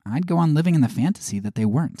I'd go on living in the fantasy that they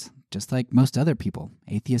weren't, just like most other people,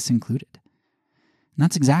 atheists included. And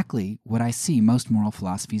that's exactly what I see most moral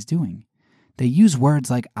philosophies doing. They use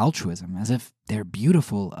words like altruism as if they're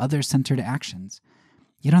beautiful, other-centered actions.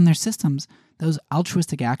 Yet on their systems, those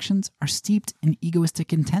altruistic actions are steeped in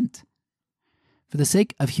egoistic intent. For the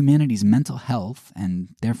sake of humanity's mental health, and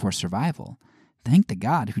therefore survival, thank the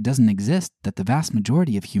God who doesn't exist that the vast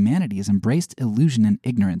majority of humanity has embraced illusion and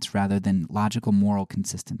ignorance rather than logical moral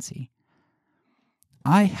consistency.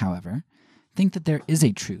 I, however, think that there is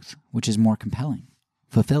a truth which is more compelling,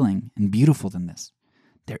 fulfilling, and beautiful than this.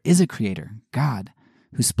 There is a creator, God,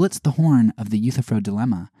 who splits the horn of the Euthyphro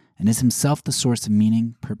dilemma and is himself the source of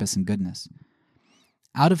meaning, purpose, and goodness.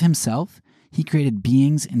 Out of himself, he created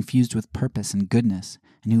beings infused with purpose and goodness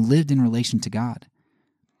and who lived in relation to God.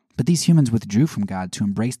 But these humans withdrew from God to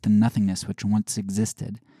embrace the nothingness which once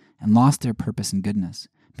existed and lost their purpose and goodness,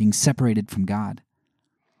 being separated from God.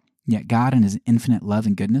 Yet God, in his infinite love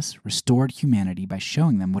and goodness, restored humanity by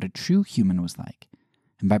showing them what a true human was like,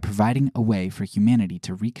 and by providing a way for humanity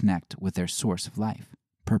to reconnect with their source of life,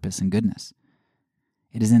 purpose, and goodness.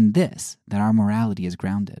 It is in this that our morality is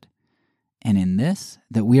grounded, and in this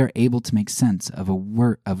that we are able to make sense of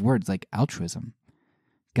words like altruism.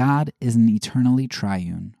 God is an eternally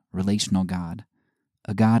triune, relational God,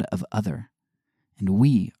 a God of other, and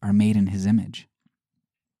we are made in his image.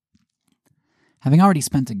 Having already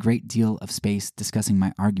spent a great deal of space discussing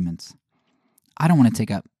my arguments, I don't want to take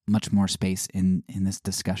up much more space in this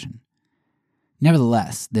discussion.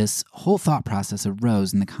 Nevertheless, this whole thought process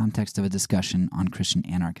arose in the context of a discussion on Christian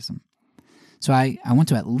anarchism. So I want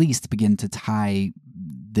to at least begin to tie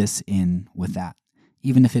this in with that,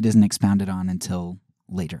 even if it isn't expounded on until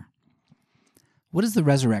later. What is the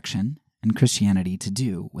resurrection and Christianity to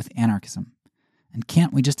do with anarchism? And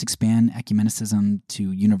can't we just expand ecumenicism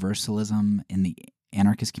to universalism in the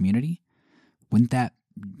anarchist community? Wouldn't that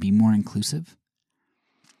be more inclusive?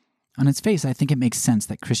 On its face, I think it makes sense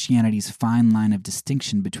that Christianity's fine line of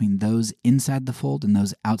distinction between those inside the fold and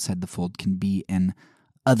those outside the fold can be an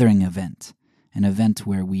othering event, an event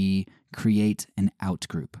where we create an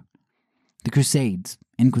out-group. The Crusades,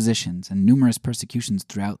 Inquisitions, and numerous persecutions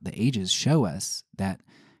throughout the ages show us that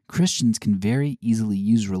Christians can very easily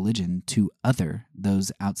use religion to other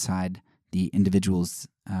those outside the individuals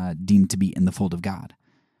deemed to be in the fold of God.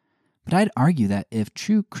 But I'd argue that if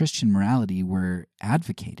true Christian morality were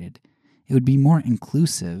advocated, it would be more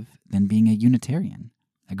inclusive than being a Unitarian,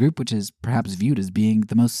 a group which is perhaps viewed as being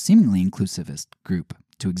the most seemingly inclusivist group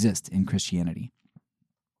to exist in Christianity.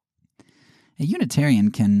 A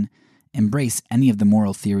Unitarian can embrace any of the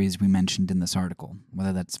moral theories we mentioned in this article,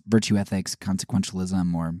 whether that's virtue ethics,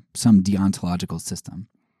 consequentialism, or some deontological system.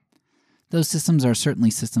 Those systems are certainly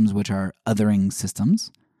systems which are othering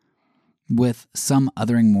systems, with some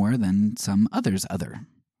othering more than some others other.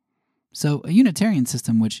 So a Unitarian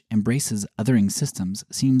system which embraces othering systems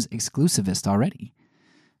seems exclusivist already.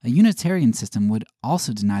 A Unitarian system would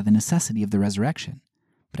also deny the necessity of the resurrection.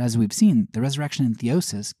 But as we've seen, the resurrection in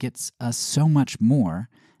theosis gets us so much more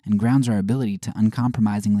and grounds our ability to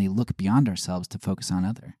uncompromisingly look beyond ourselves to focus on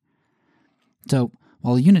other. So,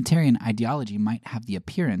 while a Unitarian ideology might have the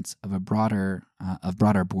appearance of broader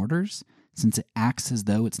borders, since it acts as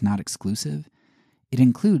though it's not exclusive, it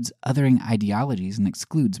includes othering ideologies and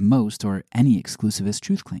excludes most or any exclusivist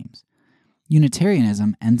truth claims.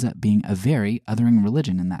 Unitarianism ends up being a very othering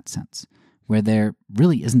religion in that sense, where there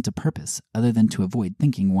really isn't a purpose other than to avoid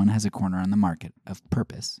thinking one has a corner on the market of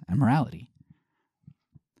purpose and morality.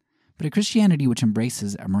 But a Christianity which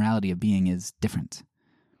embraces a morality of being is different.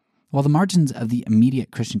 While the margins of the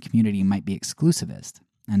immediate Christian community might be exclusivist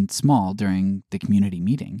and small during the community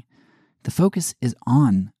meeting, the focus is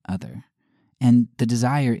on other, and the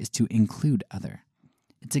desire is to include other.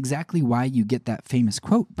 It's exactly why you get that famous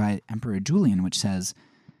quote by Emperor Julian which says,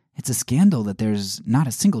 "It's a scandal that there's not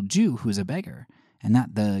a single Jew who is a beggar, and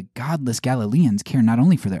that the godless Galileans care not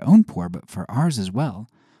only for their own poor but for ours as well,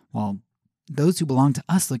 while those who belong to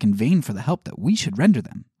us look in vain for the help that we should render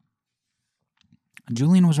them."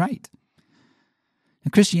 Julian was right.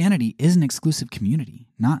 Now, Christianity is an exclusive community,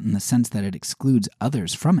 not in the sense that it excludes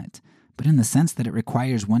others from it, but in the sense that it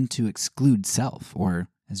requires one to exclude self, or,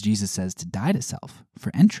 as Jesus says, to die to self,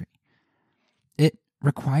 for entry. It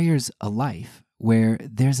requires a life where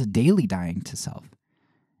there's a daily dying to self.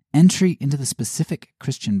 Entry into the specific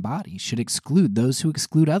Christian body should exclude those who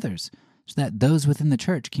exclude others, so that those within the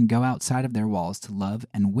church can go outside of their walls to love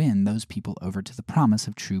and win those people over to the promise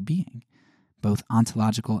of true being, both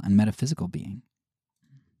ontological and metaphysical being.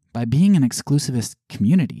 By being an exclusivist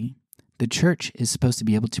community, the church is supposed to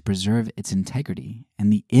be able to preserve its integrity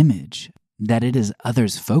and the image that it is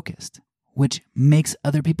others-focused, which makes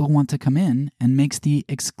other people want to come in and makes the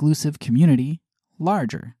exclusive community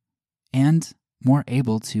larger and more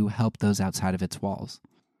able to help those outside of its walls.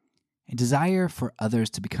 A desire for others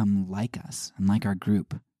to become like us and like our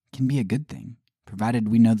group can be a good thing, provided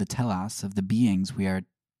we know the telos of the beings we are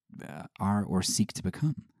or seek to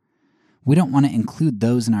become. We don't want to include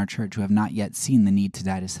those in our church who have not yet seen the need to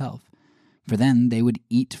die to self, for then they would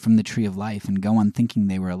eat from the tree of life and go on thinking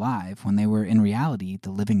they were alive when they were in reality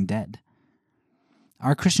the living dead.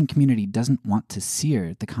 Our Christian community doesn't want to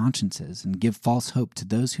sear the consciences and give false hope to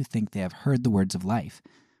those who think they have heard the words of life,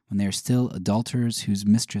 when they are still adulterers whose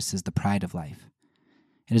mistress is the pride of life.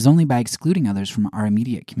 It is only by excluding others from our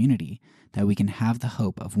immediate community that we can have the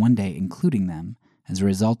hope of one day including them as a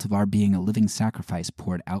result of our being a living sacrifice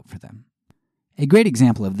poured out for them. A great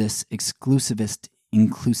example of this exclusivist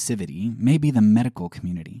inclusivity may be the medical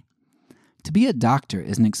community. To be a doctor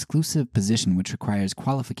is an exclusive position which requires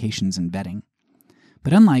qualifications and vetting.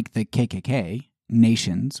 But unlike the KKK,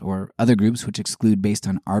 nations, or other groups which exclude based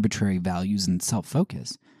on arbitrary values and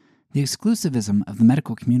self-focus, the exclusivism of the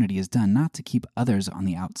medical community is done not to keep others on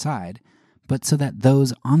the outside, but so that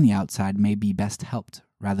those on the outside may be best helped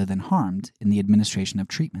rather than harmed in the administration of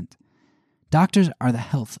treatment. Doctors are the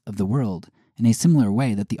health of the world, in a similar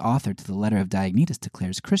way that the author to the letter of Diognetus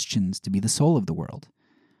declares Christians to be the soul of the world.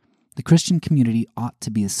 The Christian community ought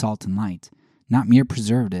to be a salt and light, not mere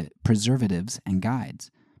preservatives and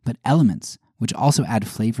guides, but elements which also add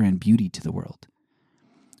flavor and beauty to the world.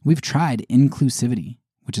 We've tried inclusivity,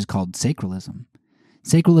 which is called sacralism.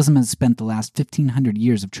 Sacralism has spent the last 1,500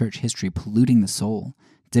 years of church history polluting the soul,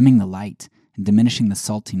 dimming the light, and diminishing the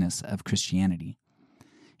saltiness of Christianity.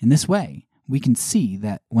 In this way, we can see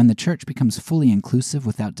that when the church becomes fully inclusive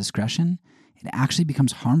without discretion, it actually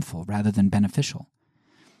becomes harmful rather than beneficial.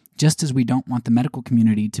 Just as we don't want the medical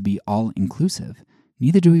community to be all-inclusive,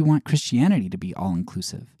 neither do we want Christianity to be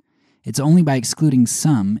all-inclusive. It's only by excluding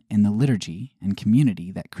some in the liturgy and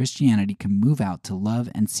community that Christianity can move out to love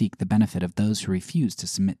and seek the benefit of those who refuse to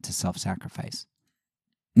submit to self-sacrifice.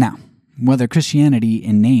 Now, whether Christianity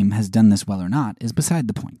in name has done this well or not is beside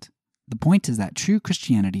the point. The point is that true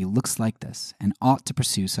Christianity looks like this and ought to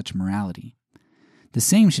pursue such morality. The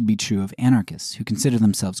same should be true of anarchists who consider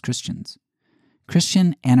themselves Christians.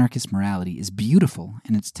 Christian anarchist morality is beautiful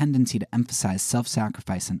in its tendency to emphasize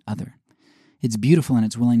self-sacrifice and other. It's beautiful in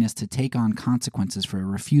its willingness to take on consequences for a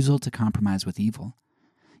refusal to compromise with evil.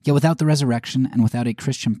 Yet without the resurrection and without a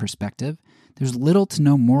Christian perspective, there's little to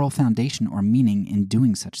no moral foundation or meaning in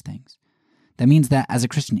doing such things. That means that as a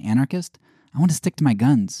Christian anarchist, I want to stick to my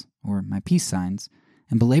guns, or my peace signs,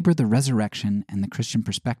 and belabor the resurrection and the Christian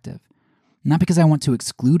perspective. Not because I want to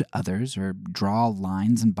exclude others or draw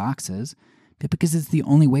lines and boxes, but because it's the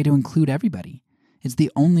only way to include everybody. It's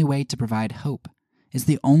the only way to provide hope. It's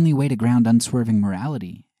the only way to ground unswerving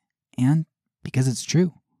morality. And because it's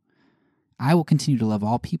true. I will continue to love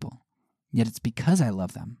all people, yet it's because I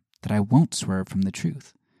love them that I won't swerve from the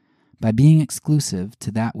truth. By being exclusive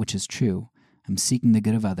to that which is true, I'm seeking the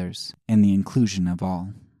good of others and the inclusion of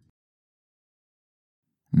all.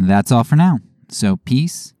 That's all for now. So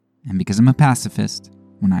peace, and because I'm a pacifist,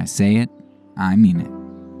 when I say it, I mean it.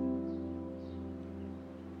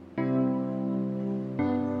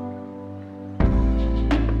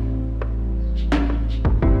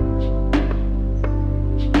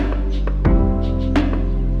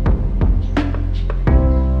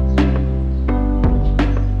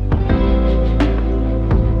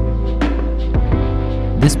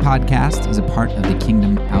 This podcast is a part of the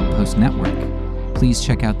Kingdom Outpost Network. Please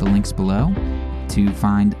check out the links below to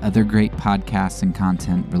find other great podcasts and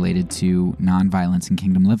content related to nonviolence and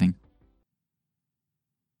kingdom living.